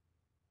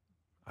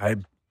 I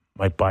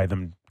might buy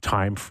them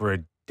time for a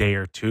day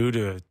or two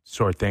to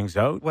sort things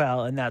out.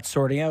 Well, and that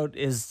sorting out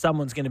is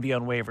someone's going to be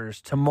on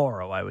waivers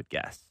tomorrow, I would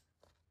guess.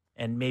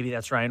 And maybe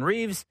that's Ryan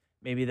Reeves.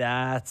 Maybe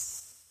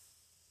that's...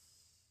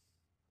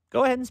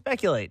 Go ahead and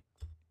speculate.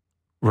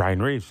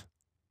 Ryan Reeves.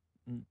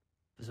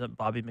 Is it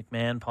Bobby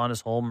McMahon,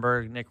 Pontus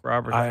Holmberg, Nick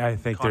Roberts? I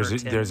think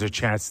there's a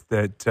chance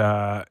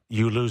that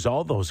you lose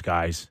all those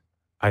guys.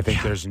 I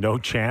think there's no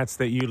chance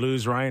that you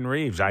lose Ryan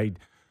Reeves.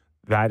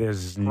 That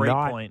is Great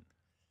not point.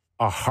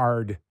 A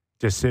hard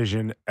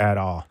decision at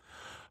all.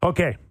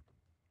 Okay,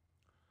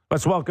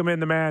 let's welcome in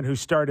the man who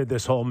started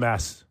this whole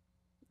mess.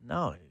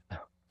 No,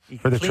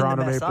 for the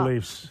Toronto Maple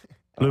Leafs,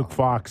 Luke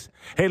Fox.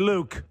 Hey,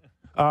 Luke.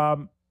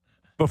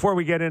 Before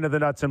we get into the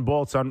nuts and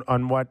bolts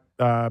on what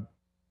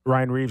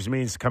Ryan Reeves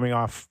means coming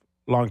off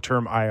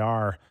long-term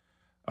IR,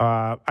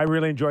 I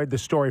really enjoyed the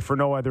story for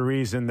no other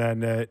reason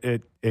than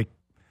it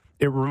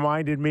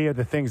reminded me of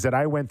the things that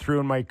I went through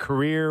in my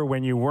career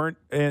when you weren't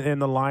in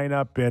the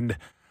lineup, and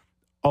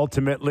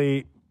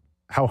ultimately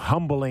how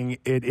humbling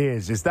it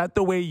is. Is that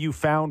the way you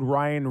found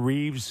Ryan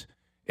Reeves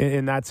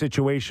in that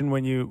situation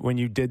when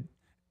you did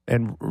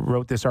and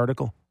wrote this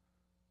article?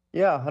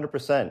 Yeah,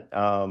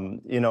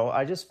 100%.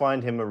 I just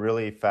find him a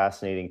really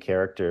fascinating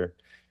character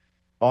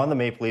on the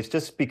Maple Leafs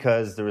just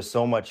because there was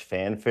so much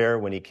fanfare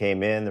when he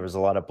came in. There was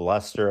a lot of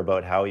bluster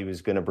about how he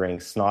was going to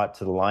bring snot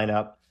to the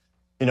lineup.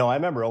 I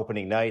remember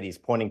opening night, he's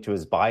pointing to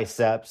his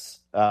biceps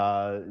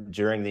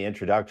during the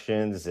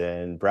introductions,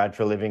 and Brad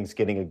Treliving's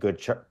getting a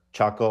good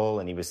chuckle,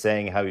 and he was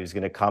saying how he was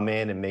going to come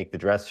in and make the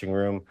dressing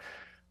room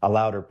a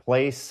louder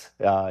place.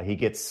 He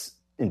gets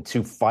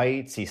into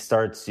fights. He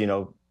starts,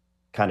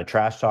 kind of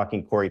trash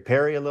talking Corey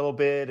Perry a little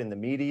bit in the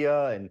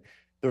media, and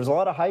there was a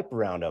lot of hype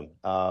around him.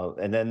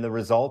 And then the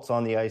results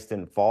on the ice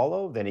didn't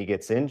follow. Then he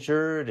gets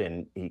injured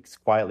and he's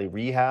quietly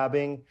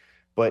rehabbing.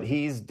 But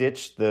he's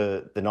ditched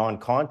the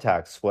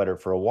non-contact sweater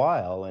for a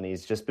while, and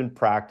he's just been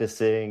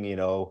practicing,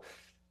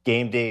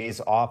 game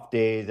days, off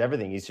days,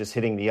 everything. He's just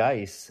hitting the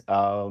ice.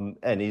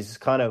 And he's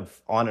kind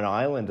of on an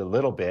island a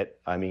little bit.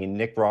 I mean,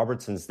 Nick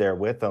Robertson's there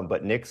with him,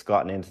 but Nick's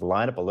gotten into the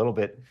lineup a little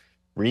bit.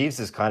 Reeves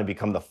has kind of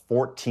become the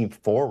 14th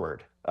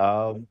forward.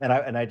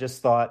 And I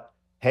just thought,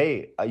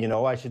 hey,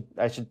 I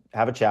should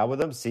have a chat with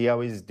him, see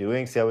how he's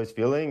doing, see how he's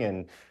feeling.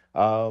 And,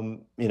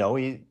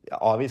 he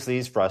obviously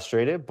he's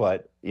frustrated,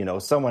 but,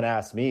 someone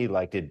asked me,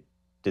 like,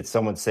 did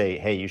someone say,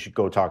 hey, you should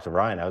go talk to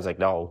Ryan? I was like,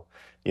 no,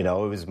 it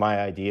was my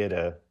idea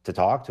to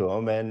talk to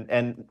him.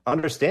 And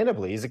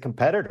understandably, he's a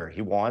competitor.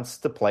 He wants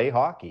to play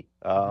hockey.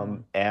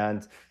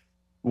 And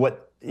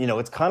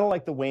it's kind of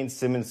like the Wayne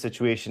Simmons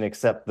situation,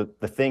 except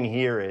the thing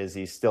here is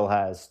he still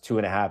has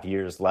 2.5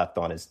 years left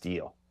on his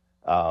deal.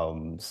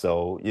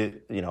 So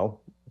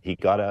he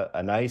got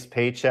a nice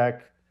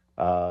paycheck,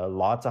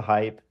 lots of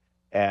hype,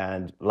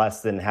 and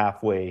less than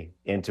halfway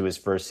into his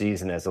first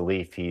season as a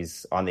Leaf,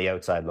 he's on the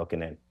outside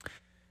looking in.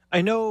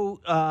 I know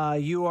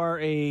you are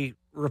a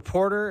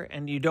reporter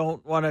and you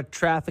don't want to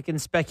traffic in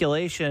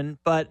speculation,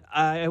 but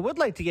I would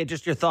like to get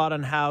just your thought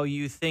on how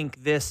you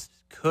think this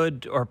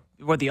could, or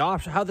what the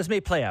option, how this may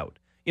play out.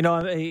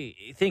 I'm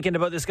thinking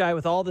about this guy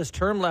with all this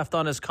term left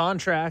on his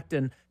contract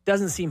and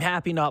doesn't seem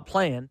happy not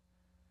playing.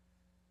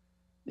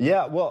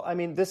 Yeah, well, I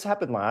mean, this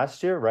happened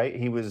last year, right?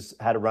 He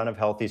had a run of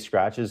healthy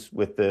scratches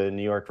with the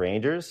New York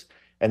Rangers,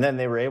 and then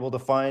they were able to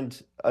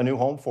find a new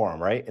home for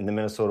him, right, in the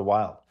Minnesota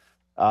Wild.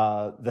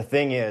 The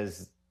thing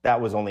is, that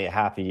was only a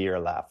half a year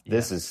left. Yeah.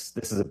 This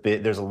is a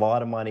bit. There's a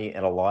lot of money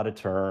and a lot of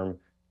term.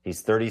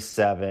 He's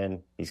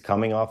 37. He's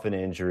coming off an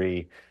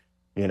injury.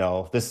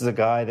 This is a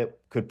guy that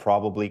could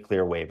probably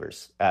clear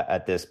waivers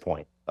at this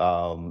point.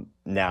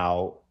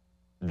 Now,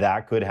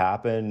 that could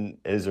happen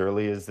as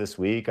early as this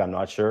week. I'm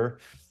not sure.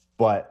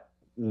 But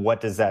what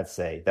does that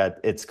say? That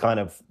it's kind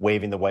of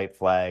waving the white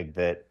flag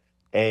that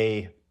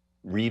A,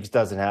 Reeves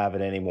doesn't have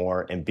it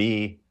anymore, and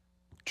B,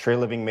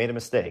 Treliving made a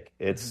mistake.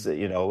 It's,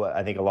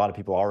 I think a lot of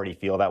people already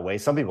feel that way.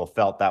 Some people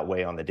felt that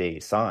way on the day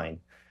he signed.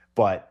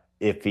 But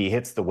if he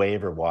hits the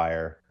waiver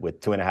wire with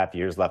 2.5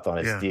 years left on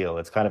his deal,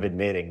 it's kind of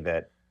admitting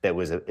that it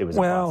was a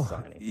bust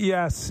signing.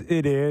 Yes,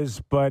 it is.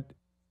 But,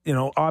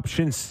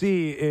 option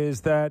C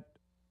is that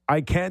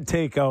I can't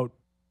take out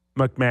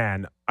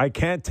McMahon. I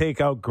can't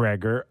take out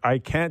Gregor. I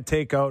can't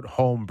take out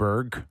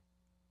Holmberg.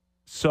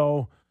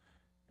 So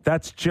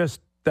that's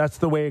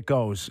the way it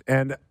goes.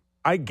 And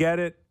I get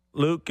it,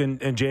 Luke and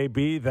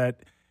JB,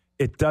 that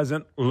it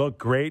doesn't look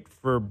great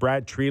for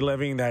Brad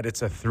Treliving that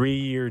it's a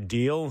 3-year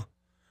deal.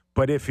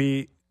 But if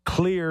he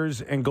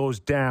clears and goes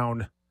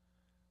down,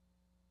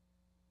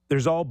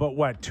 there's all but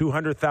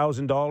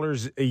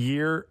 $200,000 a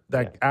year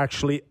that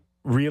actually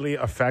really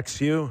affects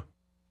you.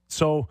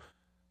 So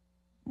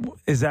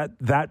is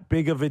that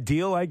big of a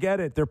deal? I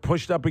get it. They're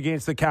pushed up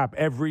against the cap.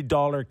 Every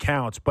dollar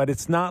counts, but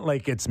it's not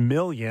like it's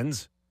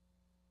millions.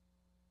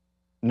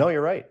 No,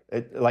 you're right.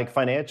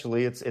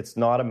 Financially, it's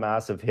not a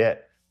massive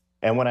hit.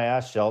 And when I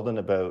asked Sheldon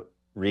about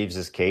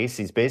Reeves' case,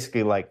 he's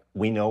basically like,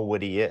 we know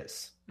what he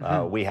is.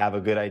 Mm-hmm. We have a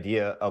good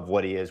idea of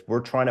what he is. We're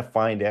trying to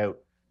find out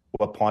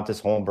what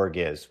Pontus Holmberg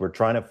is. We're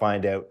trying to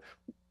find out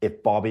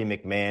if Bobby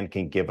McMahon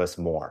can give us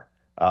more.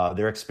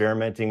 They're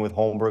experimenting with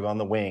Holmberg on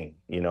the wing.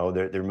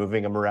 They're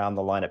moving him around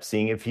the lineup,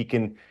 seeing if he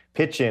can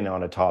pitch in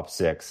on a top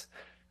six.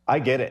 I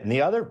get it. And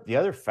the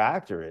other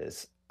factor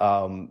is,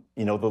 the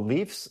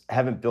Leafs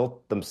haven't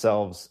built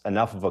themselves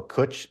enough of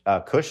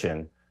a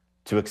cushion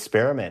to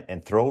experiment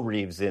and throw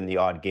Reeves in the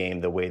odd game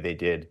the way they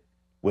did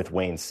with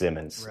Wayne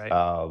Simmons. Right.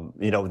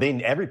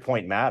 Every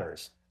point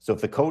matters. So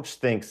if the coach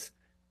thinks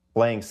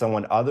playing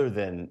someone other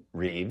than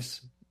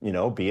Reeves, be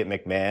it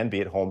McMahon, be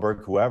it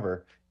Holmberg,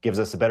 whoever, gives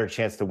us a better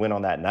chance to win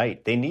on that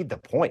night, they need the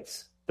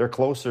points. They're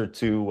closer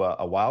to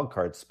a wild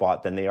card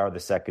spot than they are the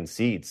second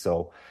seed.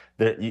 So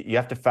you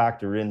have to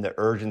factor in the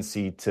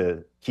urgency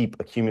to keep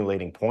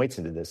accumulating points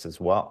into this as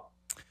well.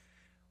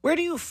 Where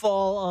do you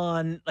fall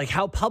on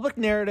how public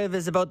narrative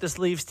is about this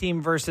Leafs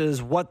team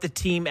versus what the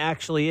team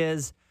actually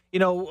is?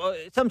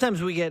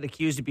 Sometimes we get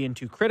accused of being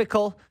too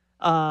critical.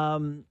 We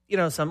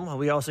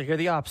also hear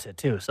the opposite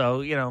too.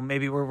 So,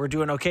 maybe we're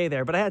doing okay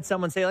there. But I had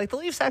someone say the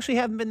Leafs actually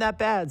haven't been that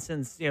bad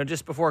since,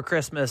 just before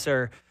Christmas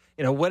or,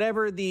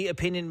 whatever the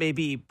opinion may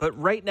be. But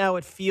right now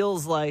it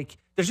feels like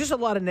there's just a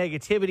lot of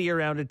negativity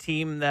around a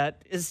team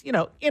that is,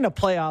 in a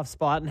playoff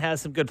spot and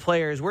has some good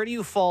players. Where do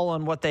you fall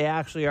on what they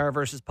actually are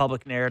versus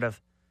public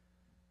narrative?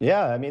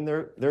 Yeah, I mean,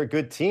 they're a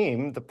good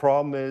team. The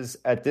problem is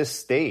at this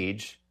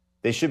stage,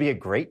 they should be a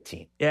great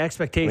team. Yeah,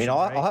 expectations.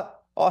 Right?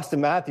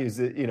 Austin Matthews,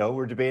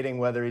 we're debating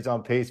whether he's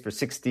on pace for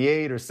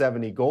 68 or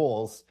 70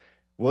 goals.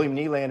 William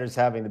Nylander's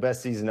having the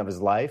best season of his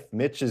life.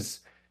 Mitch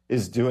is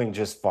doing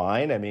just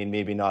fine. I mean,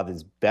 maybe not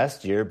his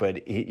best year,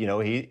 but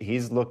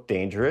he's looked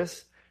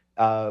dangerous.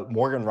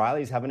 Morgan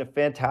Riley's having a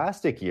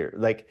fantastic year.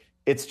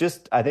 it's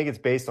just, I think it's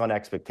based on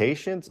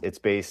expectations. It's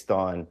based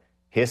on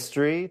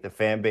history. The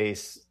fan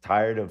base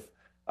tired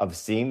of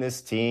seeing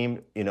this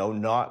team,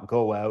 not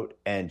go out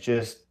and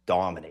just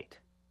dominate,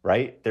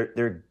 right?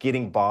 They're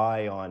getting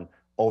by on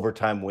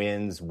overtime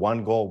wins,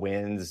 1-goal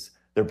wins.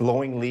 They're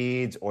blowing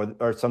leads,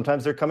 or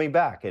sometimes they're coming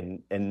back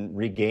and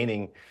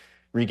regaining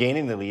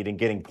the lead and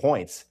getting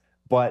points.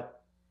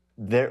 But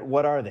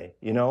what are they?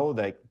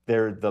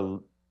 They're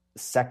the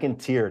second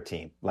tier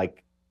team.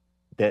 Like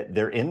that,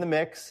 they're in the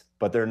mix,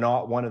 but they're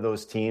not one of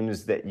those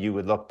teams that you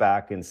would look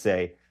back and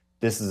say,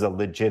 this is a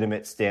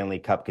legitimate Stanley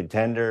Cup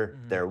contender.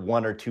 Mm-hmm. They're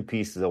 1 or 2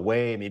 pieces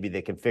away. Maybe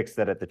they can fix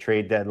that at the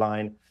trade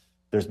deadline.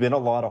 There's been a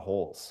lot of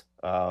holes,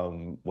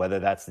 whether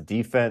that's the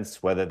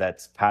defense, whether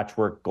that's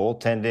patchwork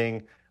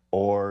goaltending,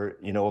 or,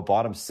 a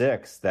bottom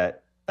 6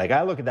 that, like,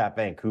 I look at that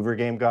Vancouver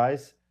game,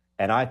 guys,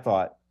 and I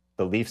thought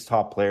the Leafs'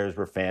 top players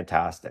were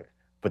fantastic.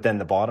 But then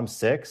the bottom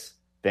 6,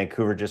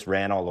 Vancouver just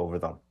ran all over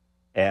them.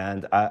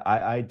 And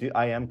I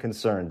am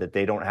concerned that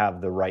they don't have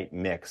the right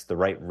mix, the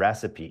right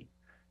recipe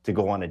to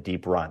go on a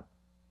deep run.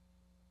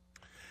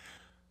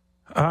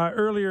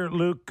 Earlier,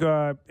 Luke,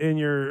 in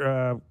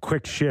your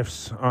quick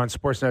shifts on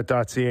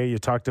Sportsnet.ca, you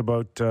talked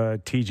about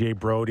TJ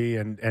Brodie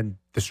and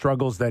the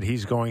struggles that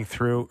he's going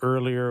through.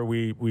 Earlier,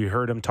 we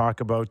heard him talk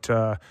about,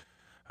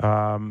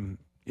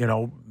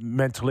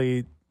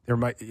 mentally,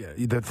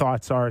 the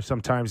thoughts are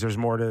sometimes there's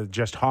more to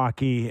just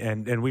hockey,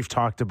 and we've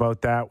talked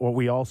about that. Well,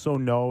 we also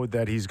know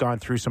that he's gone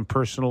through some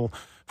personal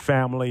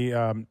family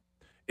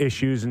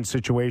issues and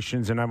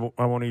situations, and I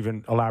won't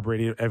even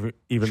elaborate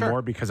even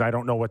more because I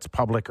don't know what's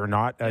public or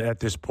not at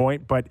this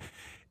point. But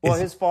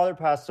his father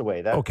passed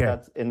away.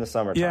 That's in the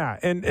summertime. Yeah,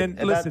 and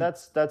listen,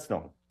 that's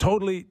known.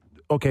 Totally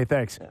okay.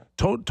 Thanks. Yeah.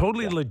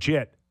 Totally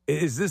legit.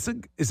 Is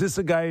this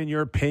a guy in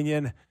your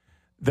opinion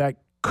that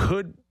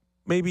could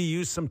maybe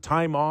use some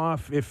time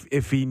off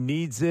if he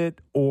needs it,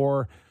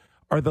 or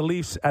are the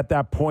Leafs at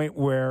that point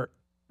where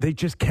they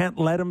just can't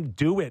let him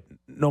do it?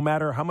 No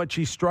matter how much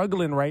he's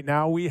struggling right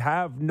now, we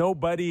have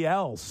nobody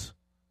else.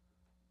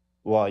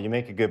 Well, you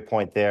make a good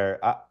point there.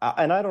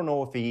 And I don't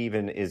know if he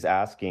even is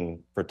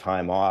asking for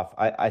time off.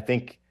 I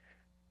think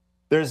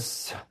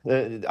there's,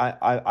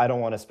 I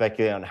don't want to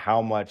speculate on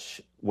how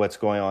much what's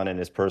going on in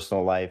his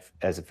personal life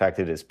has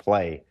affected his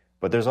play,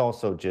 but there's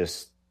also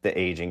just the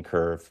aging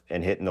curve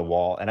and hitting the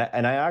wall. And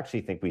I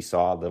actually think we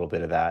saw a little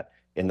bit of that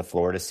in the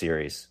Florida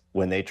series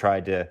when they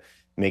tried to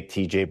make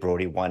TJ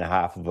Brodie one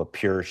half of a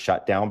pure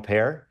shutdown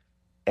pair,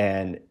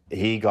 and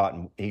he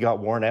got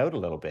worn out a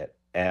little bit.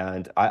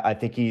 And I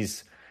think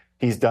he's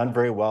done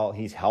very well.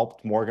 He's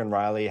helped Morgan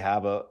Riley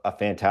have a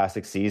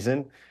fantastic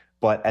season,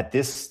 but at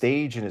this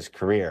stage in his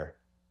career,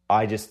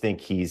 I just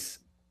think he's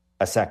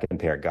a second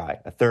pair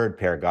guy, a third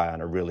pair guy on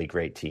a really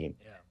great team.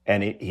 Yeah.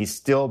 And he's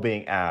still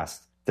being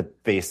asked to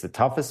face the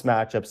toughest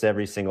matchups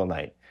every single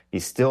night.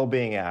 He's still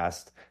being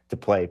asked to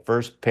play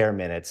first pair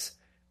minutes,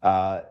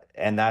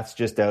 and that's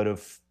just out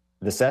of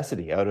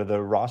necessity, out of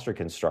the roster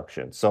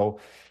construction. So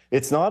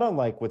it's not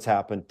unlike what's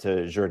happened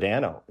to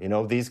Giordano.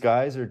 These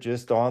guys are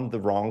just on the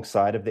wrong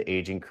side of the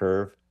aging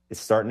curve. It's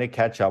starting to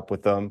catch up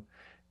with them,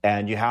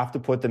 and you have to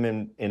put them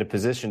in a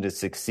position to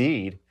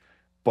succeed.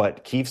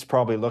 But Keefe's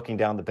probably looking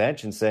down the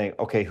bench and saying,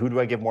 okay, who do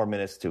I give more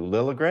minutes to?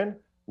 Liljegren?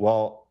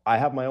 Well, I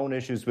have my own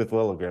issues with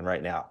Liljegren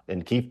right now.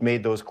 And Keefe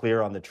made those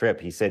clear on the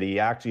trip. He said he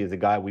actually is a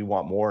guy we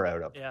want more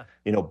out of. Yeah.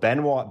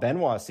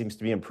 Benoit seems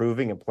to be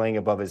improving and playing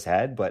above his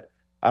head, but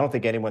I don't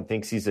think anyone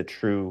thinks he's a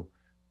true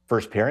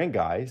first pairing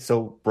guy.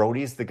 So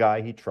Brodie's the guy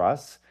he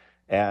trusts,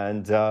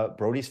 and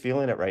Brodie's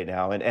feeling it right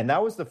now. And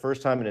that was the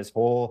first time in his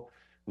whole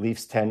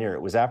Leafs tenure.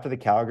 It was after the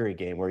Calgary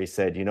game where he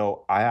said,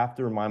 I have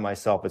to remind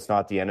myself it's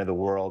not the end of the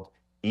world,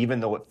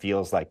 even though it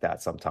feels like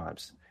that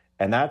sometimes.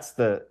 And that's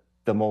the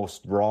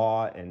most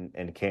raw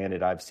and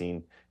candid I've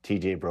seen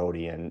TJ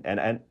Brodie,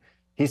 and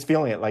he's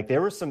feeling it. Like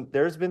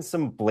there's been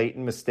some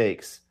blatant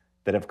mistakes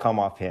that have come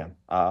off him.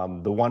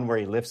 The one where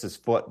he lifts his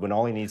foot when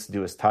all he needs to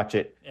do is touch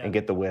it and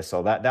get the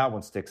whistle. That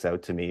one sticks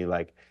out to me.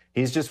 Like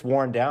he's just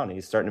worn down.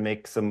 He's starting to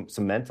make some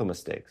mental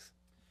mistakes.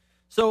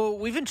 So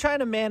we've been trying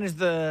to manage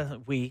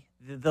the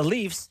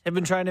Leafs have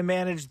been trying to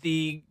manage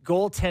the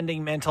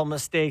goaltending mental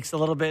mistakes a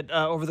little bit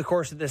over the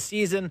course of this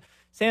season.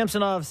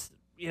 Samsonov's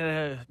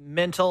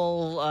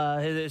mental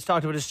has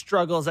talked about his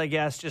struggles, I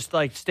guess, just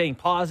like staying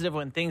positive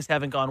when things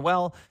haven't gone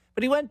well.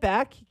 But he went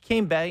back, he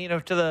came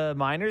back, to the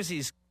minors.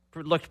 He's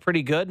looked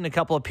pretty good in a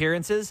couple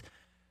appearances.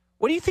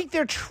 What do you think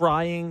they're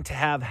trying to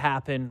have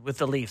happen with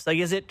the Leafs? Like,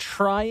 is it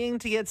trying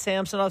to get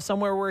Samsonov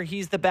somewhere where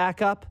he's the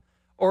backup?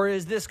 Or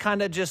is this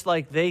kind of just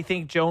like they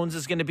think Jones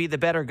is going to be the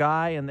better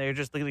guy and they're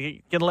just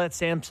going to let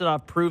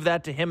Samsonov prove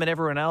that to him and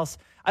everyone else?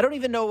 I don't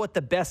even know what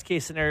the best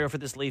case scenario for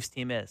this Leafs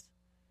team is.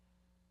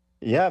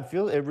 Yeah,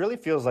 it really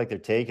feels like they're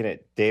taking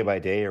it day by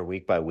day or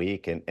week by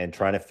week and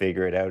trying to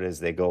figure it out as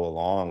they go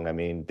along. I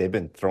mean, they've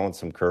been throwing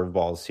some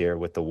curveballs here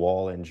with the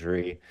Wall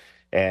injury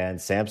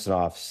and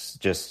Samsonov's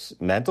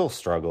just mental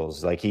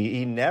struggles. Like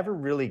he never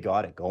really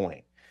got it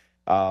going.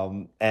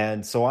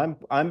 And so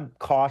I'm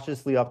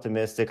cautiously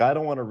optimistic. I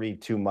don't want to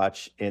read too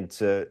much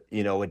into,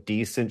 a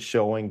decent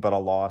showing, but a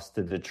loss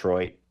to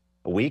Detroit,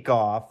 a week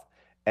off,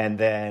 and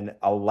then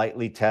a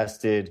lightly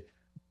tested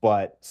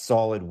but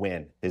solid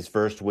win, his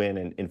first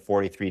win in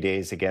 43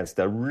 days against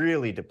a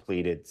really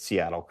depleted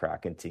Seattle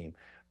Kraken team.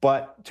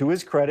 But to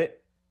his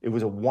credit, it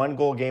was a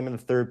 1-goal game in the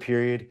third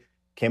period,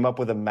 came up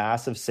with a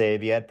massive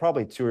save. He had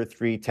probably 2 or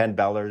 3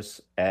 10-bellers,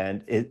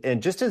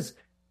 and just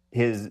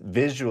his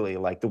visually,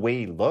 like the way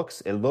he looks,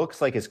 it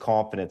looks like his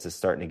confidence is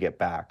starting to get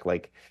back.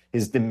 Like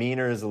his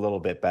demeanor is a little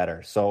bit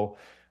better. So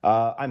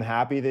I'm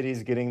happy that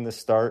he's getting the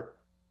start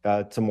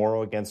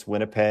tomorrow against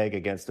Winnipeg,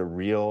 against a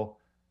real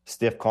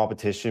stiff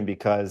competition,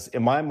 because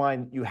in my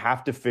mind, you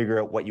have to figure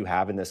out what you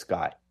have in this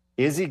guy.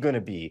 Is he going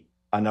to be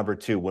a number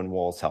 2 when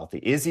Woll's healthy?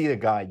 Is he a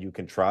guy you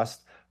can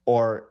trust,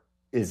 or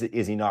is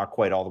he not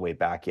quite all the way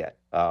back yet?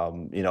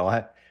 I'm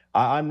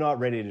not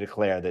ready to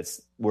declare that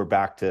we're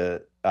back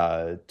to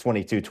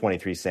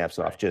 22-23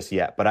 Samsonov just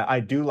yet. But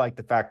I do like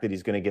the fact that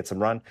he's going to get some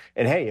run.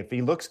 And, hey, if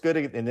he looks good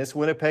in this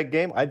Winnipeg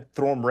game, I'd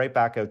throw him right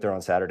back out there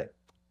on Saturday.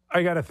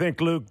 I got to think,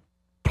 Luke,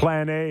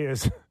 plan A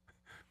is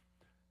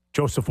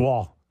Joseph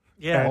Woll.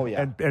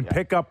 Yeah. And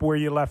pick up where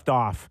you left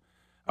off.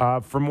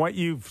 From what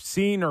you've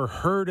seen or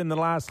heard in the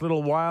last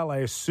little while, I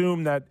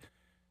assume that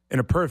in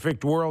a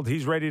perfect world,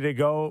 he's ready to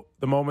go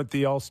the moment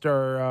the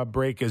All-Star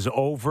break is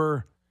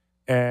over.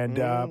 And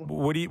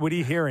what are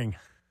you hearing?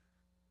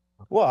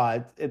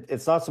 Well,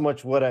 it's not so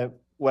much what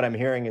I'm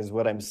hearing is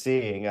what I'm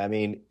seeing. I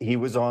mean, he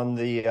was on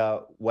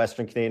the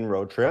Western Canadian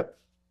road trip,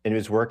 and he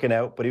was working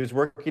out, but he was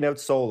working out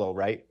solo,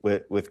 right,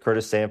 with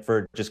Curtis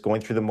Sanford, just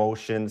going through the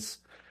motions,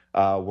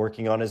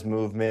 working on his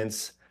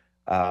movements.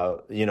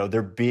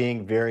 They're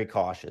being very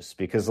cautious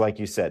because, like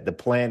you said, the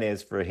plan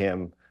is for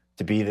him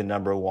to be the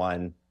number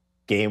 1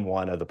 game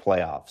 1 of the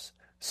playoffs.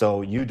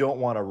 So you don't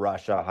want to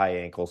rush a high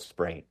ankle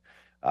sprain.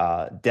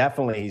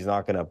 Definitely he's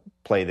not going to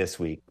play this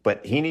week,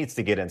 but he needs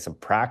to get in some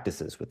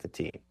practices with the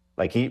team.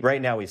 Like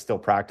right now he's still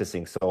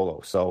practicing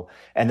solo. So,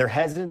 and they're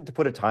hesitant to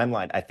put a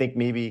timeline. I think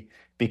maybe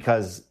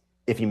because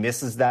if he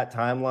misses that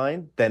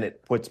timeline, then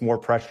it puts more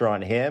pressure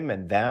on him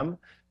and them.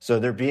 So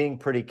they're being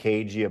pretty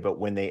cagey about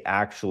when they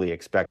actually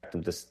expect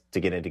him to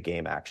get into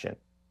game action.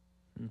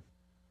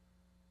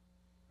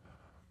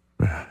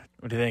 What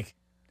do you think?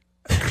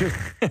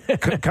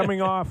 Just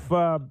coming off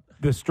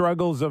the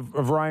struggles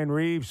of Ryan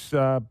Reeves,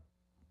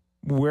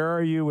 where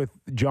are you with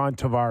John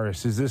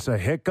Tavares? Is this a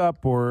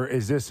hiccup, or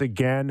is this,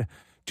 again,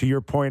 to your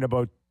point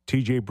about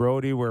TJ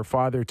Brody, where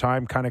Father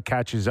Time kind of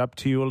catches up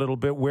to you a little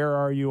bit? Where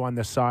are you on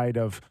the side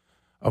of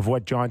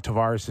what John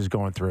Tavares is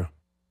going through?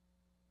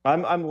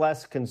 I'm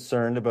less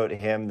concerned about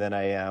him than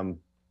I am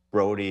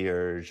Brody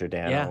or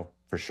Giordano,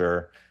 for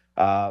sure.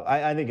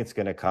 I think it's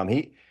going to come.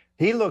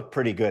 He looked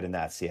pretty good in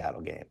that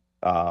Seattle game.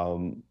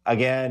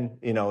 Again,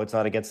 it's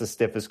not against the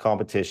stiffest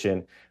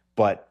competition,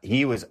 but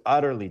he was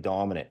utterly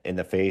dominant in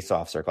the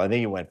face-off circle. I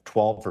think he went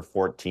 12 for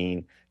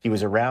 14. He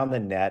was around the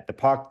net. The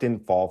puck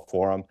didn't fall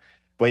for him.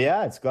 But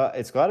yeah, it's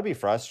got to be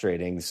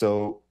frustrating.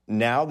 So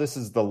now this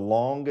is the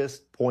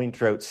longest point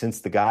drought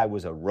since the guy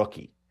was a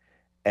rookie.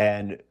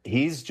 And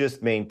he's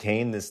just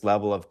maintained this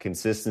level of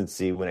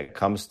consistency when it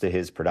comes to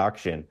his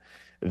production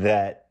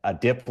that a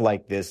dip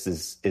like this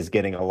is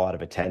getting a lot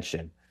of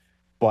attention.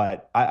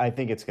 But I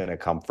think it's going to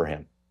come for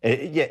him.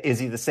 Is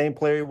he the same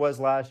player he was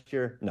last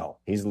year? No,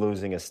 he's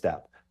losing a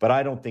step. But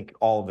I don't think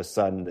all of a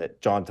sudden that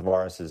John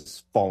Tavares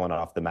has fallen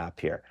off the map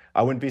here.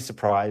 I wouldn't be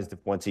surprised if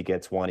once he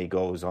gets one, he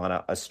goes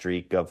on a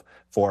streak of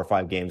 4 or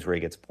 5 games where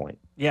he gets a point.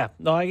 Yeah,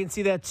 no, I can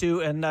see that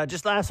too. And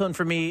just last one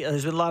for me,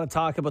 there's been a lot of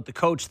talk about the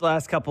coach the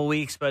last couple of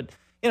weeks, but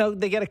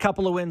they get a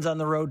couple of wins on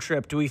the road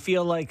trip. Do we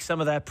feel like some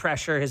of that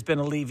pressure has been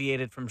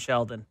alleviated from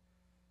Sheldon?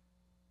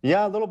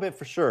 Yeah, a little bit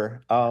for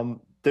sure.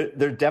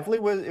 There definitely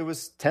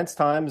was tense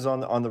times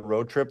on the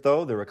road trip,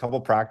 though. There were a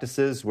couple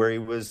practices where he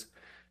was,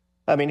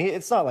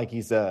 it's not like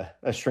he's a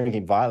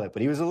shrinking violet,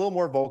 but he was a little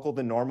more vocal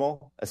than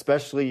normal,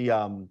 especially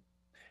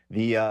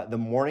the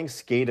morning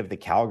skate of the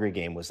Calgary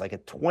game was like a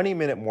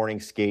 20-minute morning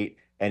skate,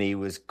 and he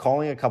was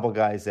calling a couple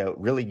guys out,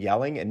 really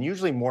yelling. And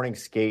usually morning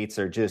skates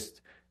are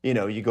just,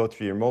 you go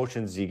through your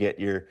motions, you get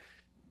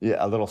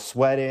a little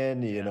sweat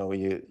in,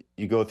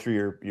 you go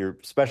through your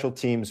special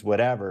teams,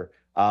 whatever.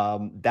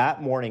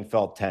 That morning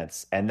felt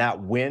tense, and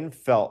that win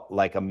felt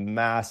like a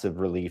massive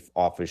relief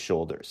off his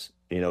shoulders.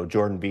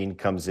 Jordan Bean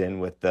comes in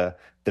with the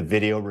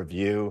video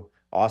review.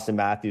 Austin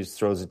Matthews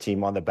throws the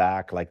team on the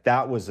back. Like,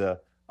 that was a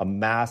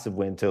massive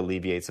win to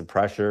alleviate some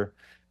pressure.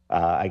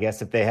 I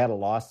guess if they had a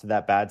loss to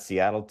that bad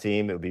Seattle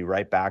team, it would be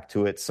right back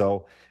to it.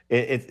 So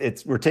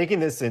we're taking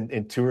this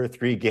in 2 or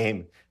 3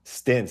 game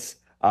stints.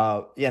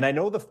 And I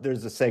know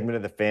there's a segment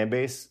of the fan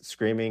base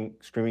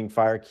screaming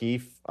fire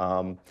Keefe.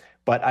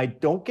 But I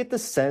don't get the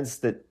sense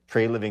that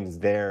Trey Living's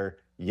there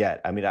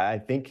yet. I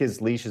think his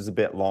leash is a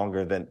bit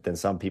longer than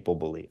some people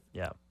believe.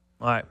 Yeah.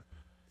 All right.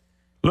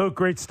 Luke,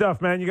 great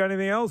stuff, man. You got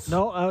anything else?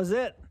 No, that was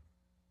it.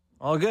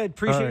 All good.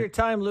 Appreciate your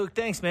time, Luke.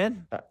 Thanks,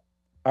 man. All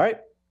right.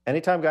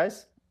 Anytime,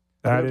 guys.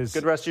 That is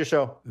good rest of your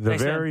show. The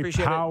Thanks, very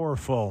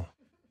powerful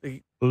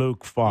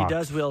Luke Fox. He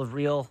does wield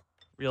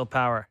real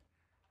power.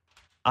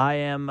 I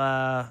am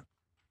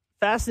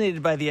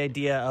fascinated by the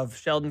idea of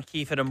Sheldon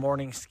Keefe at a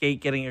morning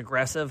skate getting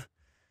aggressive.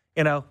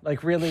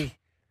 Really.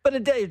 But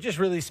it just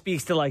really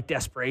speaks to like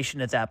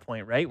desperation at that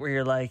point, right? Where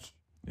you're like,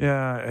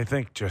 yeah, I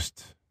think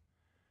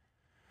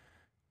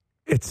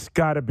it's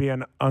got to be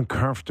an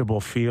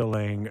uncomfortable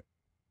feeling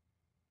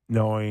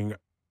knowing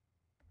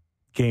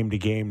game to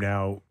game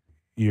now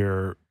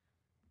you're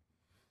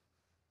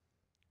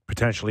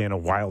potentially in a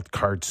wild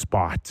card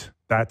spot.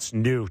 That's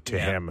new to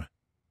him.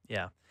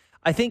 Yeah.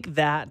 I think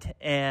that,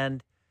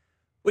 and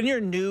when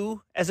you're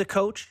new as a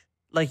coach,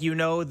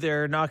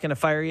 they're not going to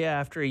fire you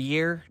after a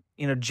year,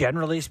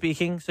 generally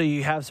speaking. So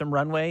you have some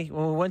runway.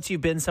 Well, once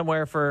you've been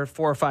somewhere for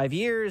 4 or 5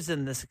 years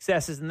and the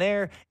success isn't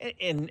there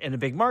in a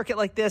big market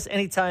like this,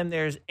 anytime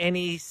there's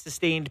any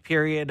sustained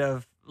period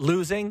of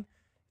losing,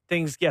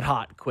 things get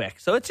hot quick.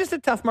 So it's just a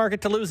tough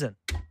market to lose in.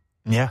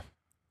 Yeah.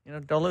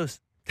 Don't lose.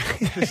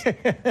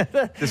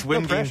 Just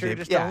win no pressure,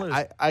 just don't lose.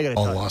 I gotta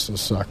All tell you. losses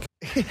suck.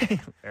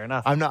 Fair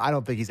enough. I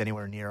don't think he's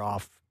anywhere near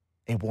off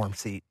a warm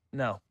seat.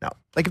 No.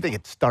 Like if they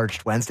get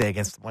starched Wednesday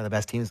against one of the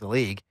best teams in the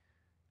league,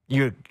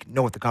 you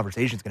know what the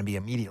conversation is going to be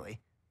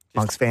immediately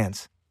amongst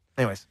fans.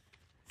 Anyways.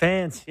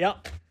 Fans,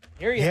 yep.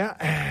 Here you go.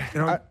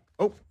 Yeah.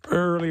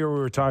 Earlier we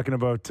were talking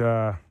about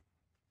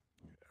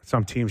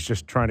some teams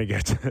just trying to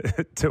get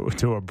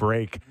to a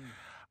break.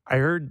 I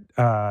heard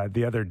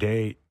the other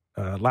day,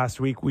 last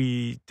week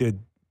we did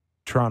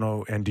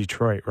Toronto and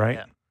Detroit, right?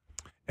 Yeah.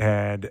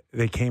 And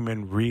they came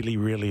in really,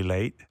 really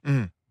late.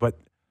 But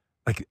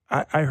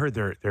I heard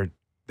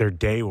their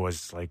day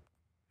was it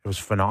was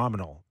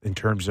phenomenal in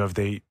terms of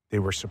they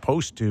were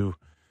supposed to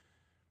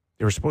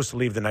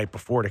leave the night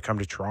before to come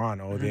to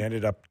Toronto. They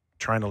ended up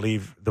trying to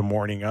leave the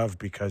morning of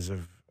because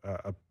of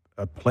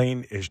a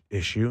plane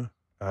issue.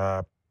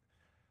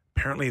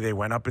 Apparently, they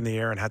went up in the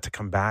air and had to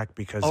come back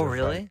because. Oh,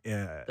 really?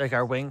 Yeah. Like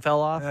our wing fell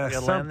off. We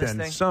gotta land this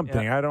thing?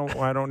 Something. Yeah.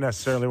 I don't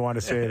necessarily want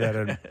to say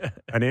that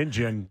an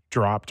engine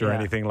dropped or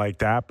anything like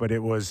that, but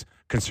it was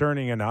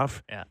concerning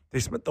enough. Yeah. They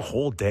spent the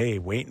whole day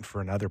waiting for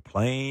another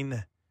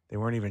plane. They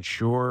weren't even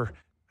sure.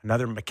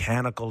 Another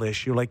mechanical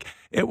issue.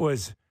 It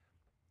was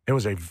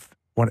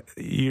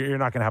you're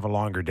not going to have a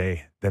longer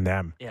day than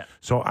them. Yeah.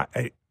 So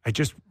I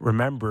just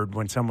remembered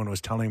when someone was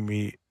telling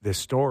me this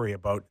story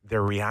about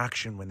their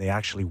reaction when they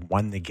actually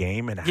won the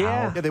game and how.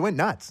 Yeah, they went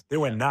nuts. They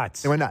went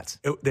nuts.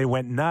 They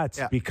went nuts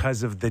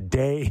because of the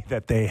day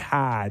that they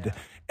had,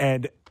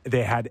 and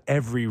they had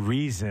every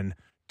reason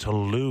to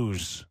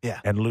lose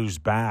and lose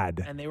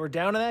bad. And they were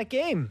down in that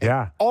game.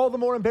 Yeah. All the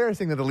more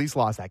embarrassing that the Leafs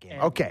lost that game.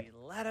 And okay.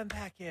 Let them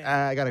back in.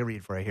 I got to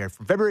read for you here.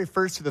 From February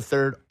 1st to the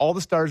 3rd, all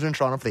the stars in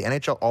Toronto for the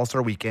NHL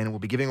All-Star Weekend will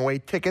be giving away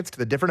tickets to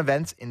the different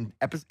events in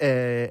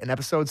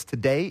episodes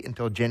today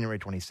until January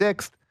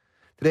 26th.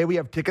 Today we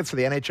have tickets for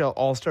the NHL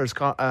All-Stars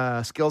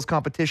skills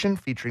competition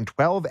featuring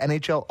 12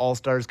 NHL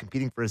All-Stars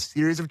competing for a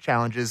series of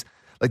challenges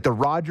like the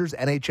Rogers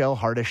NHL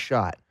Hardest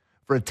Shot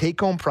for a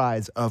take-home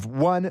prize of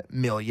 $1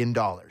 million.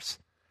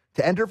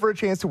 To enter for a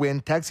chance to win,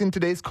 text in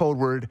today's code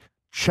word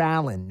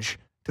CHALLENGE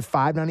to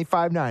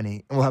 590-590,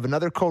 and we'll have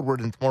another code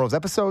word in tomorrow's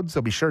episode,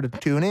 so be sure to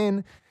tune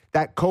in.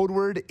 That code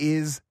word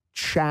is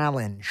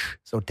CHALLENGE.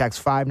 So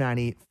text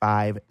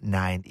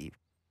 590-590.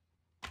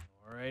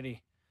 Alrighty.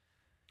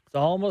 It's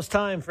almost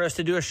time for us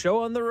to do a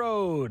show on the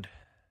road.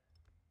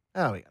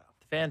 Oh, yeah.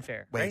 The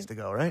fanfare. Ways to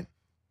go, right?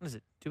 What is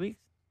it, 2 weeks?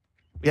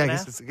 Yeah, I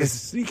guess It's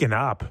sneaking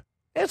up.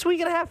 It's a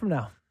week and a half from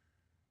now.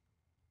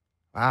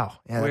 Wow.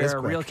 Yeah, Wear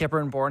real Kipper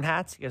and Bourne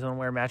hats. You guys want to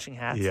wear matching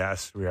hats?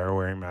 Yes, we are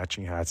wearing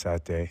matching hats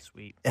that day.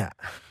 Sweet. Yeah.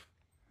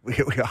 We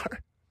are.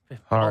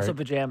 Also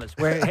pajamas.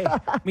 Hey,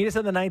 meet us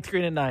on the 9th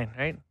green at 9,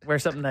 right? Wear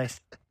something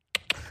nice.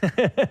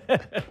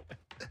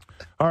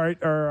 All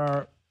right.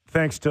 Our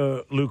thanks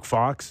to Luke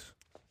Fox.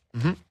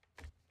 Mm-hmm.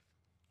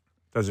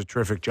 Does a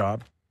terrific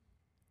job.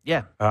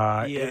 Yeah.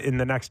 In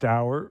the next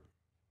hour,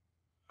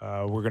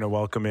 we're going to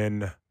welcome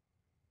in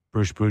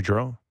Bruce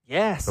Boudreau.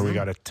 Yes. So we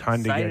got a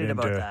ton to get into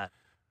about that.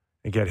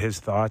 And get his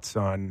thoughts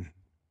on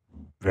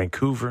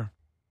Vancouver,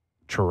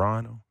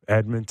 Toronto,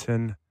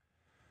 Edmonton.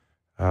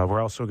 We're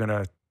also going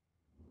to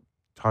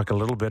talk a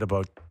little bit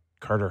about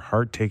Carter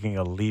Hart taking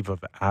a leave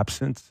of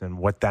absence and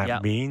what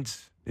that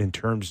means in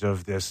terms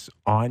of this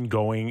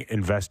ongoing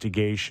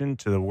investigation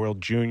to the World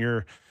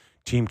Junior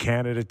Team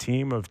Canada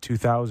team of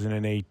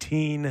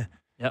 2018.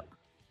 Yep.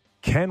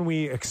 Can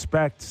we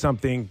expect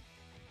something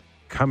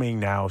coming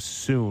now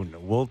soon?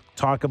 We'll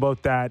talk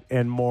about that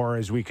and more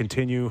as we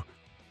continue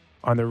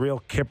on the Real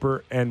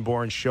Kipper and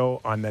Bourne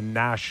Show on the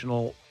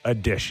National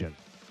Edition.